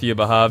on both of your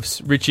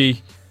behalves.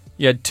 Richie,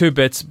 you had 2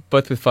 bets,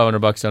 both with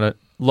 $500 on it.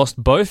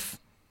 Lost both,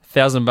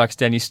 $1,000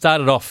 down. You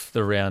started off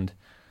the round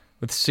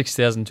with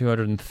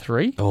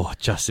 6,203. Oh,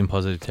 just in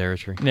positive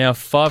territory. Now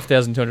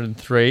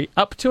 5,203,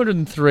 up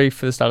 203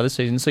 for the start of the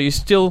season. So you're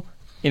still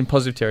in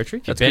positive territory.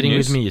 If you're That's good betting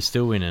news. with me, you're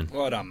still winning.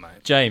 Well done,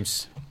 mate.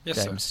 James.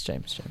 Yes,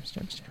 James.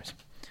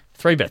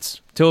 3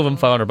 bets. 2 of them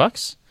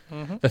 $500.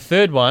 The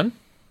third one,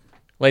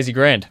 lazy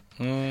grand.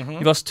 You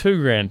lost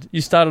 $2,000.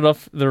 You started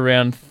off the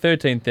round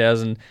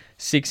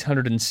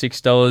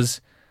 $13,606.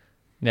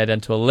 Now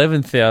down to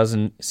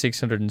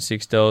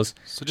 $11,606.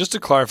 So just to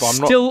clarify, I'm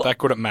Still- not that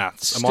good at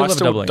maths. Am still I over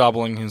still doubling.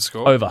 doubling his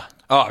score? Over.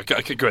 Oh,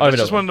 okay, good. I Over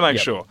just doubling. wanted to make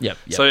Yep, sure. yep.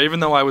 So even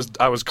though I was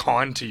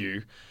kind to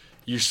you,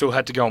 you still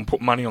had to go and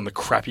put money on the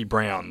crappy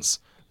Browns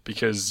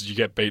because you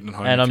get beaten at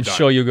home. And if I'm you don't.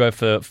 sure you'll go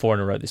for 4 in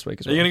a row this week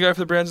as Are well. you going to go for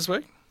the Browns this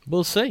week?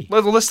 We'll see.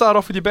 Let's start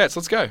off with your bets.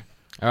 Let's go.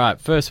 All right,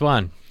 first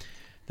one.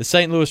 The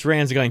St. Louis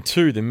Rams are going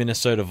to the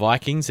Minnesota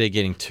Vikings. They're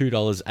getting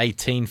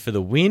 $2.18 for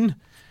the win.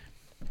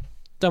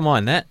 Don't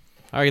mind that.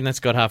 I reckon that's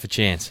got half a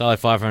chance. I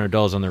have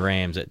 $500 on the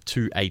Rams at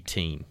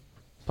 $2.18.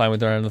 Playing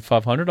with around the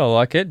 500. I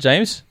like it.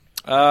 James?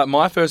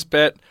 My first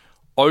bet,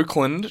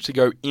 Oakland to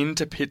go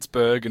into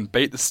Pittsburgh and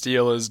beat the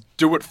Steelers.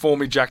 Do it for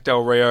me, Jack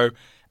Del Rio,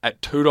 at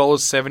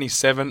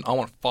 $2.77. I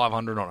want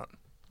 500 on it.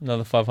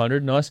 Another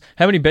 500. Nice.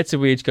 How many bets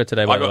have we each got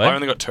today, by the way? I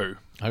only got 2.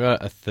 I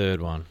got a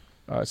third one.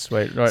 All right,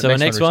 sweet. Right, So the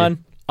next Richie.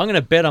 one, I'm going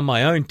to bet on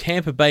my own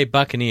Tampa Bay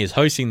Buccaneers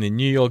hosting the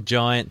New York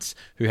Giants,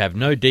 who have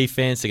no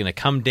defense. They're going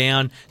to come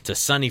down to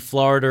sunny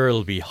Florida.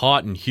 It'll be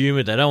hot and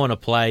humid. They don't want to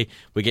play.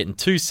 We're getting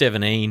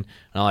 $2.17, and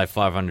I'll have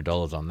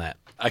 $500 on that.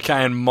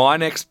 Okay, and my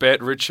next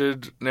bet,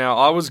 Richard. Now,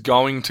 I was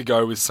going to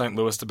go with St.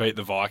 Louis to beat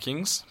the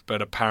Vikings,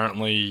 but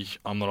apparently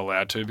I'm not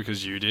allowed to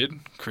because you did.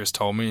 Chris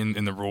told me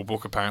in the rule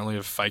book, apparently,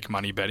 of fake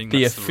money betting.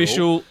 The That's the rule.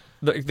 official,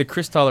 the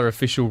Chris Tyler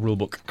official rule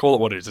book. Call it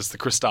what it is. It's the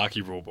Chris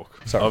Starkey rule book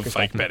of Chris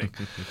fake betting.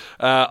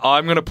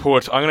 I'm going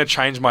to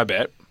change my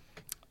bet,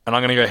 and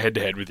I'm going to go head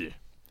to head with you.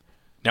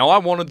 Now, I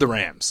wanted the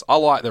Rams. I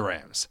like the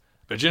Rams,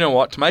 but you know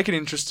what? To make it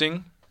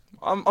interesting,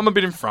 I'm a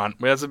bit in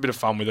front. We had a bit of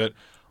fun with it.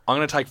 I'm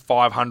going to take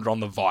 500 on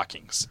the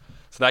Vikings.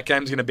 So that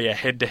game's going to be a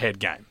head to head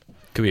game.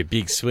 Could be a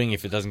big swing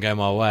if it doesn't go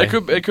my way. It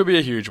could be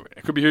a huge win.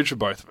 It could be huge for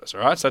both of us. All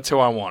right, so that's who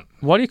I want.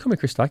 Why do you call me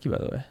Chris Starkey, by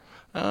the way?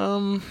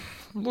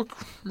 Look,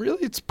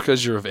 really, it's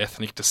because you're of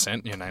ethnic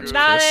descent. Your name's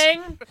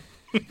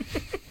Chris.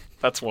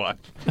 That's why.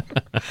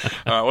 All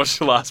right, what's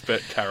your last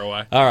bet,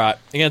 Caraway? All right,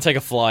 I'm going to take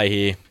a fly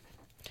here.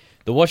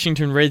 The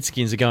Washington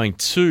Redskins are going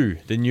to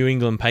the New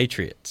England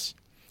Patriots.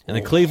 And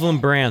the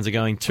Cleveland Browns are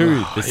going to the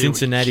Here we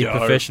Cincinnati go.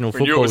 Professional We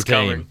knew it Football was Team.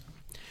 coming.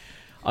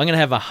 I'm going to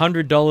have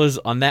 $100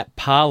 on that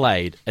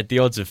parlayed at the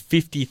odds of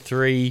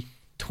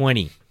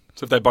 53.20.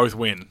 So if they both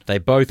win, They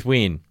both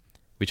win,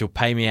 which will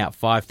pay me out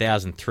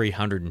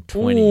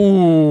 $5,320.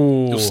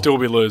 Ooh. you'll still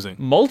be losing.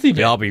 Multi-bet.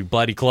 Yeah, I'll be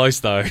bloody close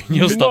though.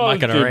 You'll stop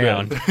mucking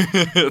around.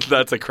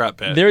 That's a crap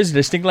bet. There is a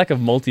distinct lack of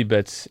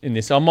multi-bets in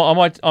this. I'm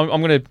look in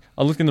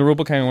the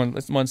rulebook. Hang on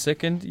 1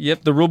 second.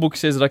 Yep, the rulebook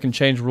says that I can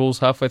change rules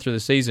halfway through the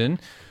season.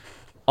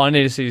 I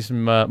need to see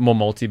some more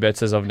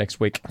multi-bets as of next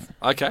week.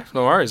 Okay,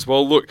 no worries.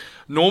 Well, look,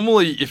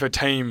 normally if a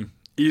team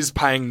is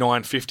paying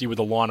 $9.50 with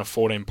a line of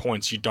 14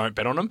 points, you don't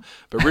bet on him.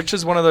 But Rich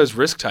is one of those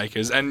risk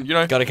takers, and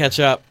Got to catch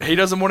up. he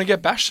doesn't want to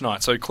get bashed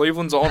tonight. So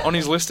Cleveland's on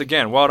his list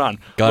again. Well done.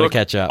 Got to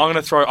catch up. I'm going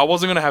to throw. I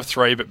wasn't going to have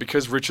 3, but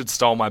because Richard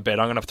stole my bet,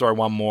 I'm going to throw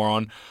one more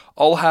on.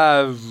 I'll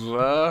have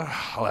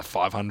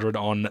 500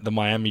 on the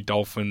Miami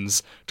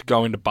Dolphins to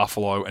go into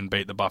Buffalo and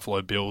beat the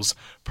Buffalo Bills.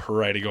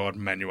 Pray to God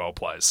Manuel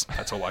plays.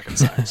 That's all I can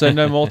say. So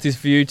no multis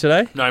for you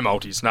today? No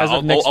multis. No, As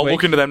of next I'll week?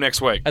 look into them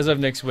next week. As of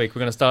next week, we're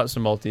going to start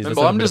some multis. Let's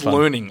But have a I'm bit just of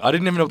fun. learning. I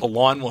didn't even know what the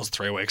line was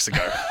 3 weeks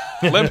ago.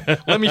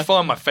 let me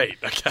find my feet,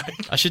 okay?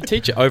 I should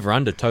teach you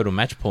over-under total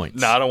match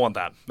points. No, I don't want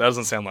that. That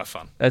doesn't sound like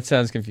fun. That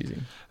sounds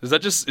confusing. Is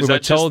that just We were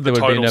told the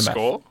there would be total no math.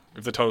 score?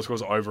 If the total score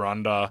is over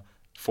under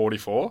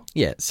 44?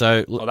 Yeah,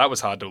 so Oh, that was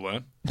hard to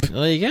learn.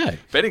 there you go.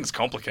 Betting's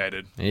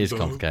complicated. It is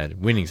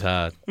complicated. Winning's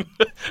hard.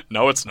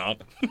 No, it's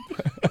not.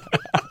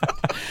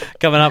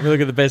 Coming up, we look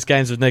at the best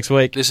games of next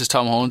week. This is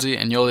Tom Hornsey,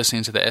 and you're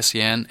listening to the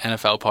SEN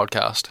NFL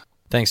podcast.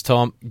 Thanks,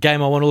 Tom.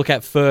 Game I want to look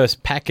at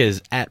first,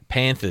 Packers at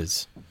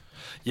Panthers.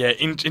 Yeah,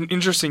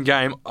 interesting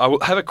game. I will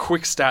have a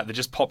quick stat that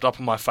just popped up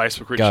on my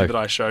Facebook, Richie, Go. that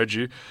I showed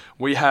you.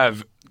 We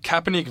have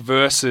Kaepernick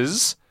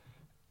versus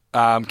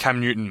Cam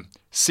Newton.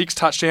 6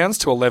 touchdowns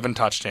to 11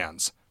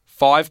 touchdowns.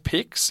 5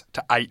 picks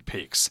to 8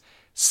 picks.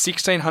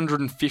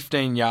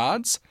 1,615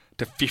 yards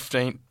to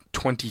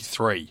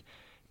 1,523.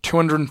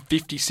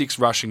 256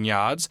 rushing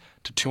yards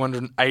to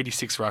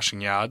 286 rushing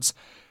yards.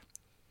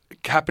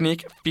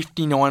 Kaepernick,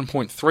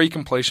 59.3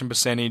 completion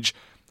percentage,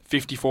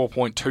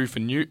 54.2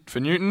 for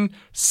Newton,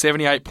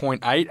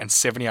 78.8 and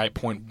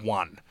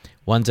 78.1.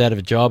 One's out of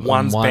a job.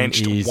 One's and one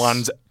benched, is...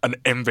 one's an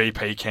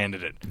MVP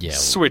candidate. Yeah, well-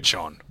 Switch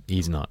on.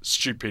 He's not.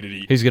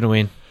 Stupidity. Who's going to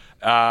win?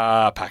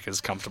 Packers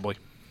comfortably.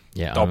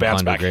 Yeah, They'll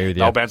bounce I'm back. agree with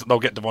you. They'll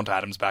get Devonta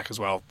Adams back as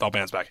well. They'll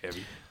bounce back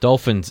heavy.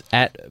 Dolphins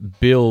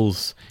at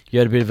Bills. You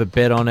had a bit of a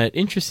bet on it.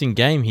 Interesting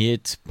game here.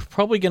 It's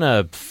probably going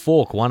to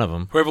fork one of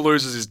them. Whoever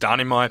loses is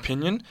done, in my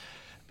opinion.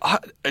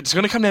 It's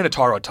going to come down to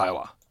Tyrod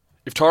Taylor.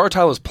 If Tyrod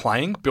Taylor's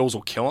playing, Bills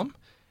will kill him.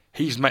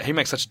 He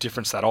makes such a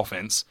difference to that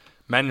offense.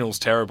 Manuel's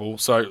terrible,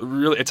 so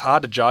really it's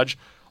hard to judge.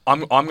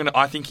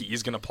 I think he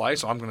is going to play,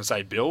 so I'm going to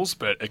say Bills,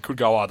 but it could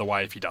go either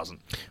way if he doesn't.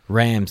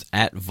 Rams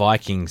at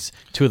Vikings.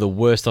 2 of the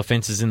worst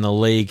offenses in the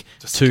league.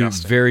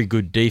 Disgusting. 2 very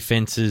good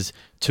defenses.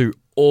 2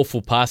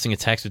 awful passing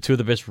attacks with 2 of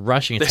the best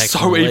rushing They're attacks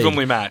so in the league.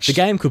 evenly matched. The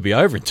game could be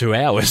over in 2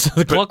 hours.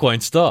 The clock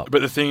won't stop.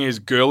 But the thing is,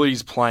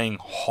 Gurley's playing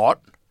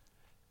hot,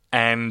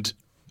 and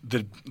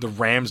the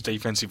Rams'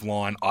 defensive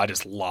line I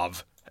just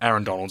love.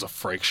 Aaron Donald's a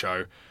freak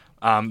show.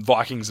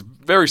 Vikings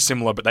very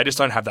similar, but they just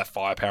don't have that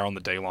firepower on the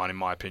D-line, in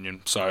my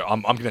opinion. So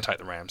I'm going to take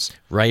the Rams.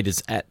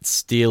 Raiders at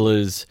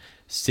Steelers.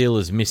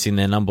 Steelers missing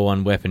their number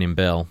 1 weapon in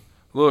Bell.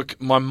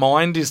 Look, my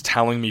mind is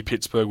telling me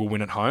Pittsburgh will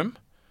win at home,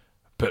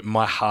 but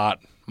my heart,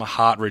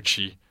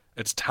 Richie,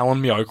 it's telling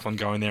me Oakland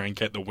go in there and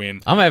get the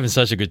win. I'm having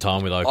such a good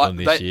time with Oakland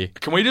this year.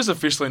 Can we just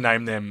officially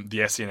name them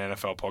the SEN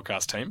NFL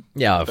podcast team?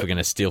 Yeah, if we're going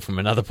to steal from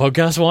another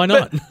podcast, why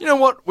not? But you know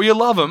what? We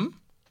love them.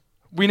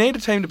 We need a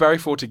team to bury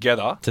for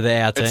together. To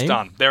they're our team? It's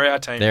done. They're our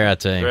team. They're our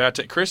team. They're our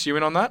team. Chris, you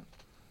in on that?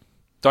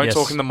 Don't Yes.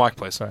 talk in the mic,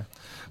 please. Sorry.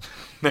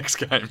 Next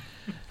game.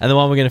 And the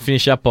one we're going to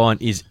finish up on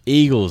is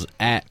Eagles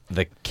at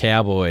the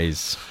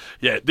Cowboys.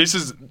 Yeah, this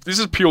is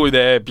purely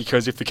there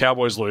because if the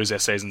Cowboys lose, their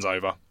season's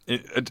over.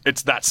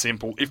 It's that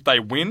simple. If they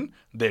win,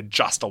 they're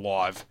just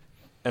alive,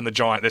 and they're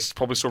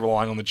probably still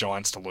relying on the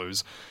Giants to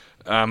lose.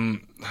 I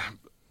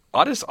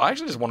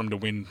actually just want them to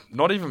win,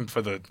 not even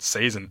for the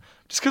season,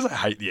 just because I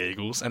hate the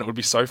Eagles, and it would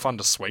be so fun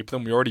to sweep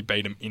them. We already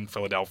beat them in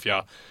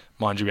Philadelphia.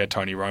 Mind you, we had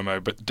Tony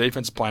Romo, but the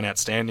defense is playing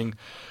outstanding.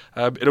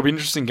 It'll be an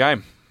interesting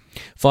game.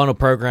 Final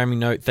programming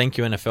note, thank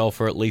you NFL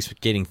for at least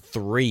getting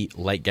 3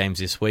 late games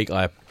this week.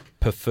 I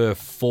prefer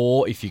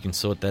 4 if you can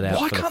sort that out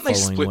Why for the can't they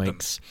following split them?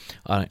 weeks.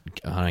 I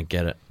don't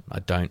get it. I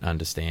don't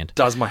understand.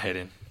 Does my head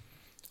in.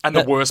 And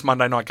the worst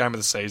Monday night game of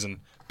the season,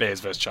 Bears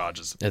versus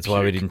Chargers. That's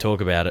why we didn't talk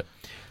about it.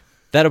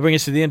 That'll bring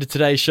us to the end of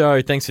today's show.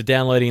 Thanks for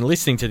downloading and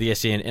listening to the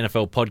SEN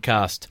NFL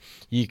podcast.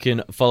 You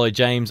can follow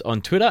James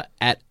on Twitter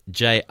at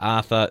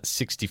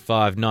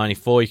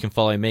jarthur6594. You can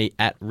follow me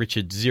at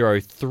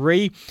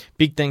Richard03.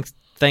 Big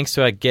thanks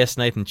to our guest,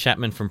 Nathan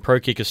Chapman from Pro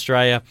Kick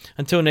Australia.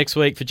 Until next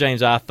week, for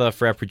James Arthur,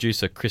 for our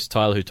producer, Chris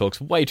Tyler, who talks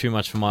way too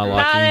much for my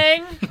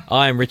liking.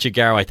 I am Richard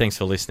Garraway. Thanks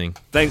for listening.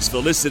 Thanks for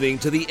listening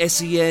to the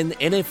SEN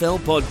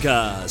NFL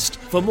podcast.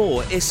 For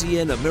more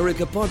SEN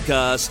America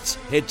podcasts,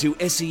 head to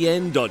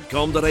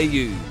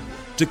sen.com.au.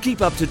 To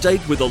keep up to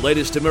date with the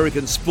latest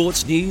American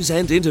sports news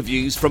and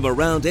interviews from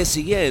around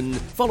SEN,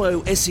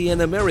 follow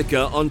SEN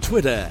America on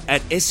Twitter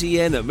at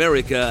SEN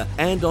America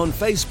and on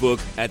Facebook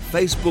at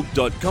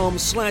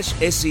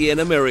facebook.com/SEN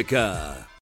America.